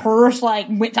in my purse, like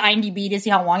went to IMDb to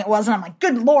see how long it was, and I'm like,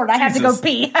 good lord, I have to go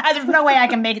pee. There's no way I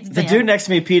can make it to The 10. dude next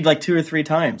to me peed like 2 or 3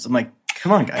 times. I'm like,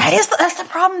 come on, guys. That's the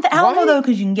problem with the Alamo Why? though,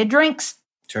 because you can get drinks.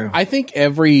 True. I think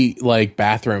every like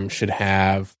bathroom should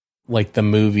have like the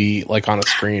movie like on a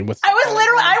screen with. I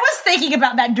was thinking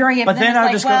about that during it, But then it's I would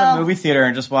like, just go to the movie theater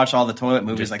and just watch all the toilet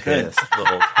movies I could. Piss the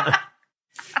whole time.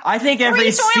 I think every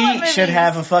toilet seat movies. should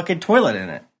have a fucking toilet in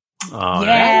it. Oh, Yeah.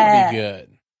 That would be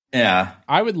good. Yeah.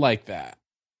 I would like that.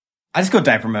 I just go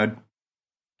diaper mode.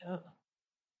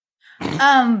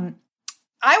 I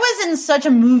was in such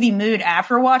a movie mood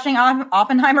after watching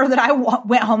Oppenheimer that I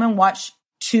went home and watched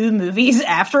 2 movies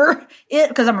after it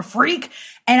because I'm a freak.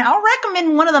 And I'll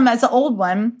recommend one of them as an old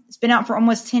one. It's been out for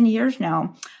almost 10 years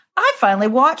now. I finally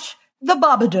watched The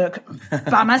Babadook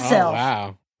by myself. Oh,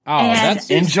 wow. Oh, And that's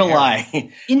In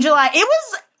July. in July.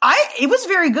 It was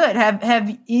very good. Have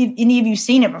any of you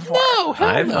seen it before? No, hell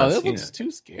I've no. not That seen looks it.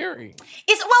 too scary.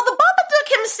 The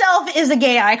Babadook himself is a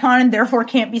gay icon and therefore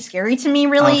can't be scary to me,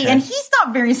 really. Okay. And he's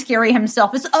not very scary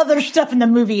himself. It's other stuff in the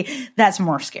movie that's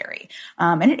more scary.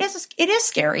 And it is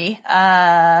scary.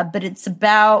 But it's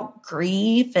about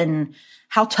grief and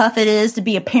how tough it is to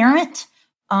be a parent.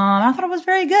 I thought it was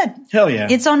very good. Hell yeah.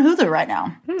 It's on Hulu right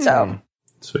now. So,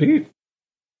 Sweet.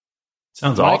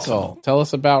 Sounds Michael, awesome. tell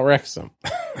us about Wrexham. oh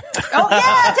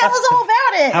yeah, tell us all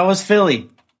about it. How was Philly?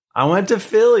 I went to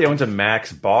Philly. I went to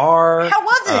Mac's Bar. How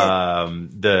was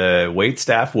it? The wait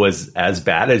staff was as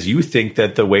bad as you think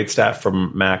that the wait staff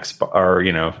from Mac's Bar, or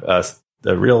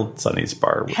the real Sonny's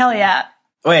Bar. Hell yeah.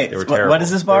 Wait, They were what terrible. is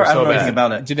this They bar? were I don't so know anything bad.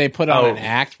 about it. Did they put on Oh. an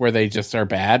act where they just are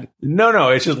bad? No,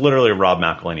 it's just literally Rob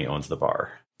McElhenney owns the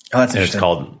bar, Oh, that's and it's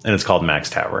interesting. called Mac's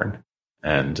Tavern,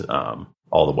 and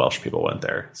all the Welsh people went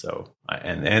there. So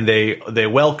and they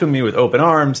welcomed me with open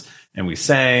arms, and we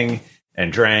sang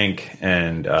and drank,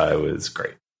 and it was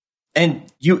great. And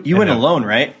you went then- alone,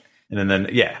 right? And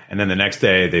then the next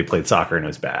day they played soccer and it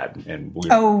was bad, and we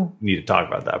Oh. need to talk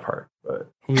about that part, but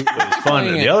It it was fun.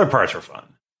 And the other parts were fun.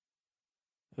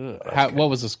 What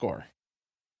was the score?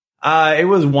 It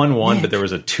was 1-1, but there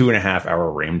was a 2.5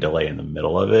 hour rain delay in the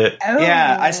middle of it. Oh,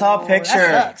 Yeah, I saw a picture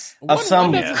that sucks. of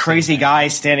some doesn't crazy seem guy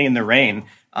standing in the rain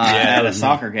that at a was me.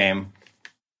 soccer game.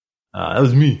 That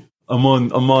was me. I'm on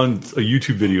a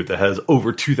YouTube video that has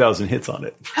over 2,000 hits on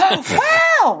it.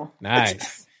 Wow.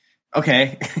 Nice.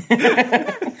 Okay,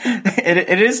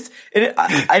 it is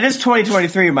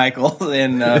 2023, Michael,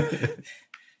 and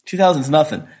 2000's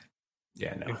nothing.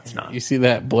 Yeah, no, it's not. You see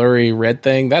that blurry red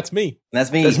thing? That's me.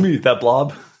 That's me. That's me. That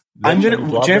blob. I'm That gonna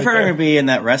blob Jennifer right are there. gonna be in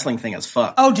that wrestling thing as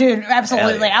fuck. Oh, dude,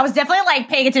 absolutely. Hell yeah. I was definitely like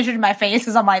paying attention to my face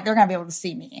because I'm like, they're gonna be able to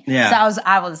see me. Yeah. So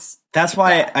I was. That's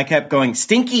why I kept going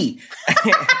stinky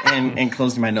and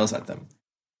closing my nose at them.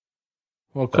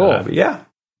 Well, cool. But yeah.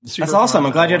 That's awesome.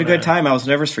 I'm glad you had a good time. I was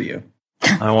nervous for you.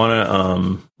 I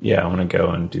want to go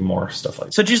and do more stuff like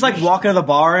that. So just like walk into the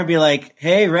bar and be like,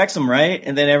 "Hey, Wrexham, right?"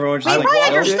 And then everyone's You just probably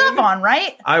had your "Well, stuff on,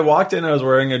 right? I walked in, I was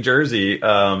wearing a jersey,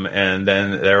 and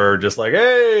then they were just like,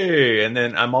 "Hey!" And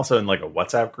then I'm also in like a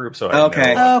WhatsApp group, so I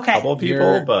Okay. know Okay. a couple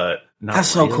people, You're- but not That's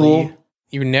so really. cool."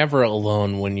 You're never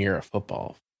alone when you're a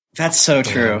football. That's so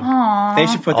true. Aww. They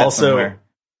should put that Also, somewhere.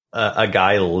 A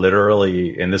guy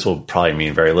literally, and this will probably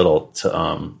mean very little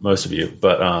to most of you,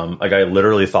 but a guy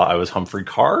literally thought I was Humphrey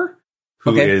Carr,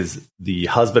 who Okay. is the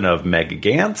husband of Meg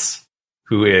Gantz,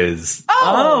 who is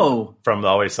Oh, from the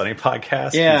Always Sunny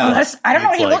podcast. Yeah. I don't know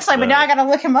what he It's looks like, but the- now I gotta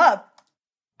look him up.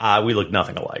 We look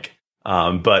nothing alike.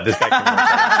 But this guy came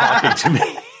over and started talking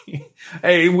to me.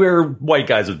 Hey, we're white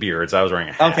guys with beards. I was wearing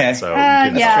a hat, Okay. so you Yeah.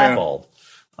 can yeah. bald.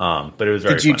 But it was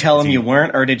very did you funny, tell 'cause him he- you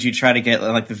weren't, or did you try to get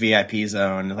like the VIP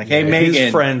zone? Like, hey, His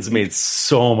Megan. friends made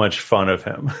so much fun of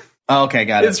him. Oh, okay,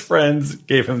 got His it. friends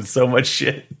gave him so much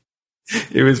shit.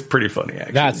 It was pretty funny,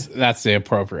 actually. That's the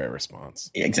appropriate response.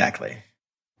 Exactly.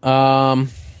 Um,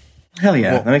 Hell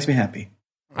yeah, Well- that makes me happy.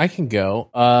 I can go.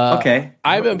 Okay.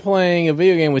 I've been playing a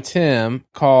video game with Tim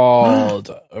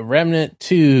called Remnant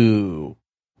 2.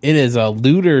 It is a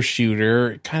looter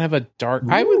shooter, kind of a dark.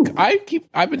 I've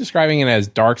been describing it as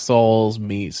Dark Souls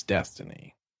meets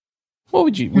Destiny. What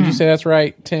would you say that's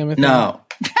right, Tim? No,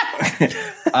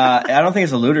 I don't think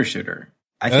it's a looter shooter.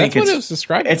 I think That's what it was it's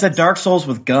described. it's a Dark Souls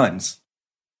with guns.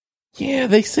 Yeah,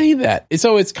 they say that.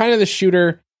 So it's kind of the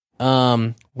shooter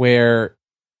where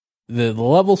the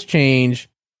levels change,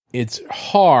 it's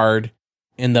hard,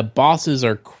 and the bosses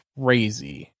are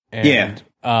crazy. And, Yeah.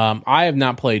 I have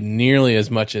not played nearly as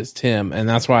much as Tim, and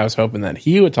that's why I was hoping that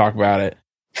he would talk about it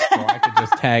so I could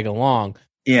just tag along.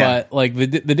 Yeah, But like the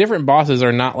different bosses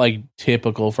are not like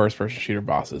typical first person shooter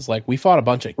bosses. Like we fought a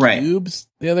bunch of Right. cubes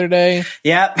the other day.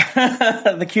 yeah.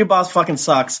 The Cube boss fucking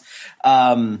sucks.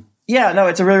 Yeah, no,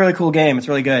 it's a really really cool game. It's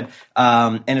really good.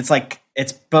 And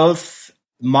it's both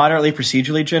moderately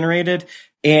procedurally generated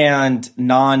and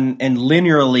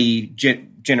linearly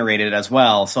generated as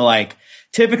well. So like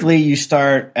typically you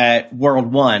start at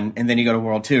world 1 and then you go to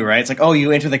world 2, right? It's like, oh,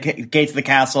 you enter the gates of the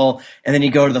castle and then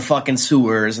you go to the fucking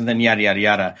sewers and then yada, yada,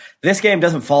 yada. This game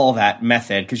doesn't follow that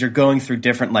method because you're going through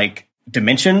different like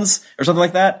dimensions or something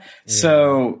like that. Yeah.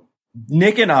 So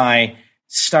Nick and I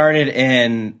started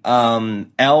in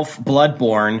Elf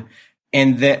Bloodborne,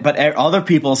 but other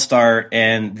people start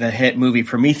in the hit movie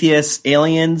Prometheus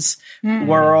Aliens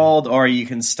world, or you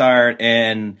can start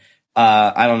in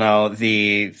I don't know,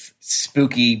 the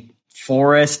spooky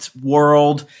forest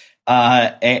world.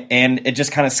 And it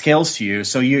just kind of scales to you.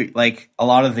 So you like a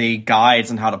lot of the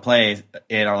guides on how to play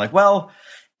it are like, well,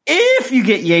 if you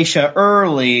get Yeisha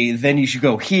early, then you should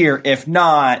go here. If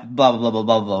not, blah, blah, blah,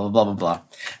 blah, blah, blah, blah,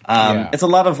 blah. It's a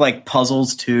lot of like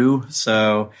puzzles too.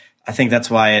 So I think that's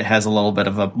why it has a little bit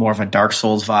of more of a Dark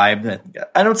Souls vibe.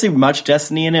 I don't see much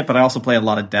Destiny in it, but I also play a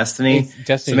lot of Destiny.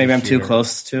 So maybe I'm too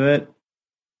close to it.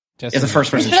 Destiny. It's a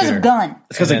first-person shooter. It's because of gun.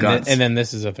 It's because of guns. And then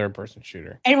this is a third-person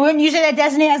shooter. And wouldn't you say that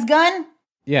Destiny has gun?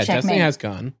 Yeah, Checkmate. Destiny has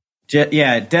gun.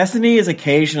 Destiny is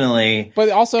occasionally... But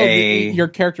also, your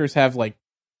characters have, like,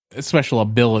 special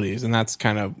abilities, and that's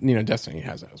kind of, Destiny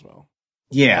has that as well.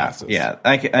 Yeah,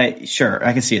 sure,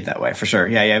 I can see it that way, for sure.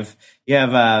 Yeah, you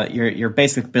have your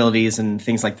basic abilities and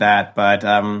things like that, but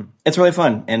it's really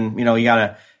fun. And, you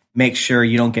gotta make sure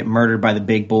you don't get murdered by the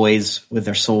big boys with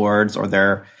their swords or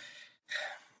their...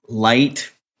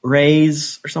 light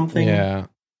rays or something. Yeah,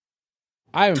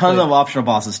 I have tons of optional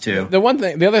bosses too. The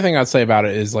other thing I'd say about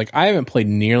it is like I haven't played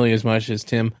nearly as much as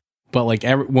Tim, but like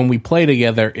when we play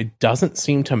together, it doesn't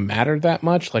seem to matter that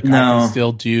much. Like I can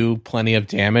still do plenty of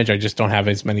damage. I just don't have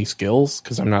as many skills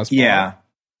because I'm not. Yeah,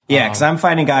 because I'm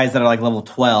fighting guys that are like level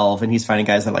 12, and he's fighting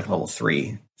guys that are like level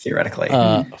 3 theoretically.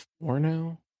 4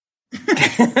 now.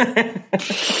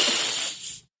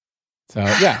 So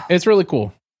yeah, it's really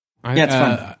cool. It's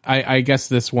fun. I guess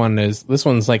this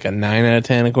one's like a 9 out of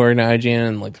 10 according to IGN.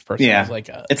 And like the first one's like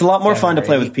it's a lot more fun to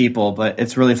play with people, but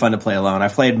it's really fun to play alone.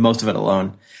 I've played most of it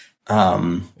alone.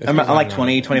 I'm like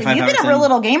 20, 25 hours. You've been a real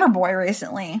little gamer boy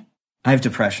recently. I have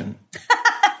depression.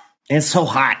 It's so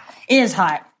hot. It is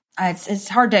hot. It's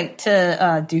hard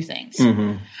to do things.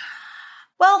 Mm-hmm.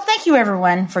 Well, thank you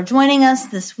everyone for joining us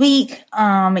this week.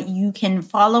 You can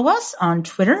follow us on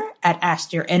Twitter at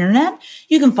AskDearInternet.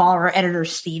 You can follow our editor,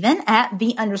 Steven, at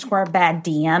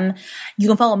 @the_baddm. You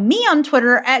can follow me on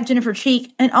Twitter at Jennifer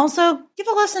Cheek, and also give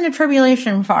a listen to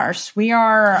Tribulation Farce. We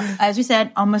are, as we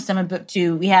said, almost done with book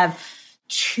 2. We have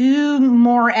 2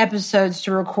 more episodes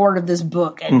to record of this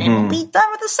book, and then we'll be done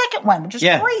with the second one, which is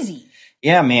crazy.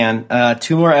 Yeah, man.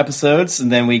 2 more episodes,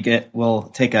 and then we'll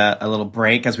take a little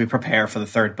break as we prepare for the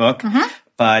third book. Mm-hmm.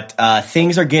 But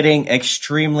things are getting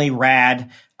extremely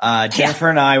rad. Jennifer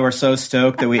and I were so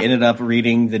stoked that we ended up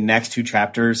reading the next 2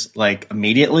 chapters like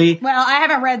immediately. Well,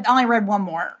 I only read 1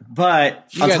 more. But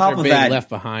you on guys top are of big that, Left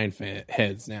Behind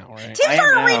heads now, right? Tim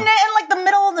started reading it in like the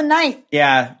middle of the night.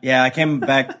 Yeah. I came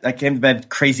to bed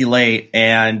crazy late,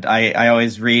 and I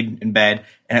always read in bed.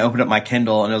 And I opened up my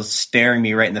Kindle, and it was staring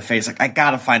me right in the face. Like, I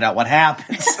gotta find out what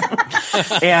happens.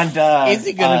 And is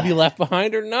it gonna be Left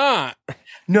Behind or not?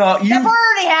 No, that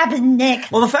already happened, Nick.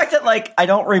 Well, the fact that like I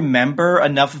don't remember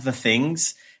enough of the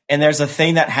things, and there's a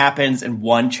thing that happens in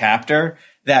 1 chapter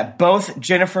that both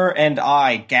Jennifer and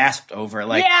I gasped over.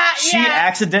 Like, she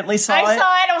accidentally saw it. I saw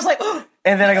it. I was like, oh.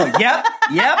 And then I go, yep.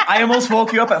 I almost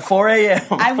woke you up at 4 a.m.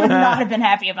 I would not have been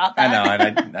happy about that. I know.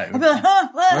 I'd be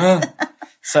like, what?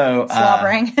 So,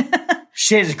 slobbering.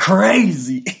 Shit is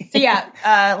crazy. So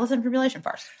yeah, listen to Tribulation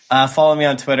Farce. Follow me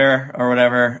on Twitter or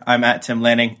whatever. I'm at Tim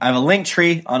Lanning. I have a link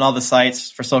tree on all the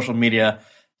sites for social media.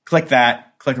 Click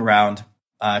that. Click around.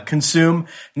 Consume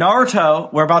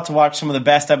Naruto. We're about to watch some of the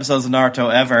best episodes of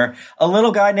Naruto ever. A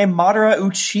little guy named Madara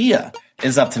Uchiha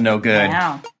is up to no good.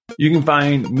 Wow. You can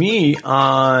find me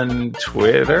on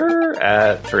Twitter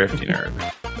at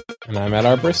ThriftyNerd. And I'm at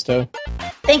Arbristo.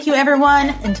 Thank you, everyone.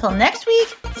 Until next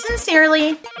week,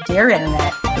 sincerely, dear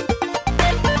Internet.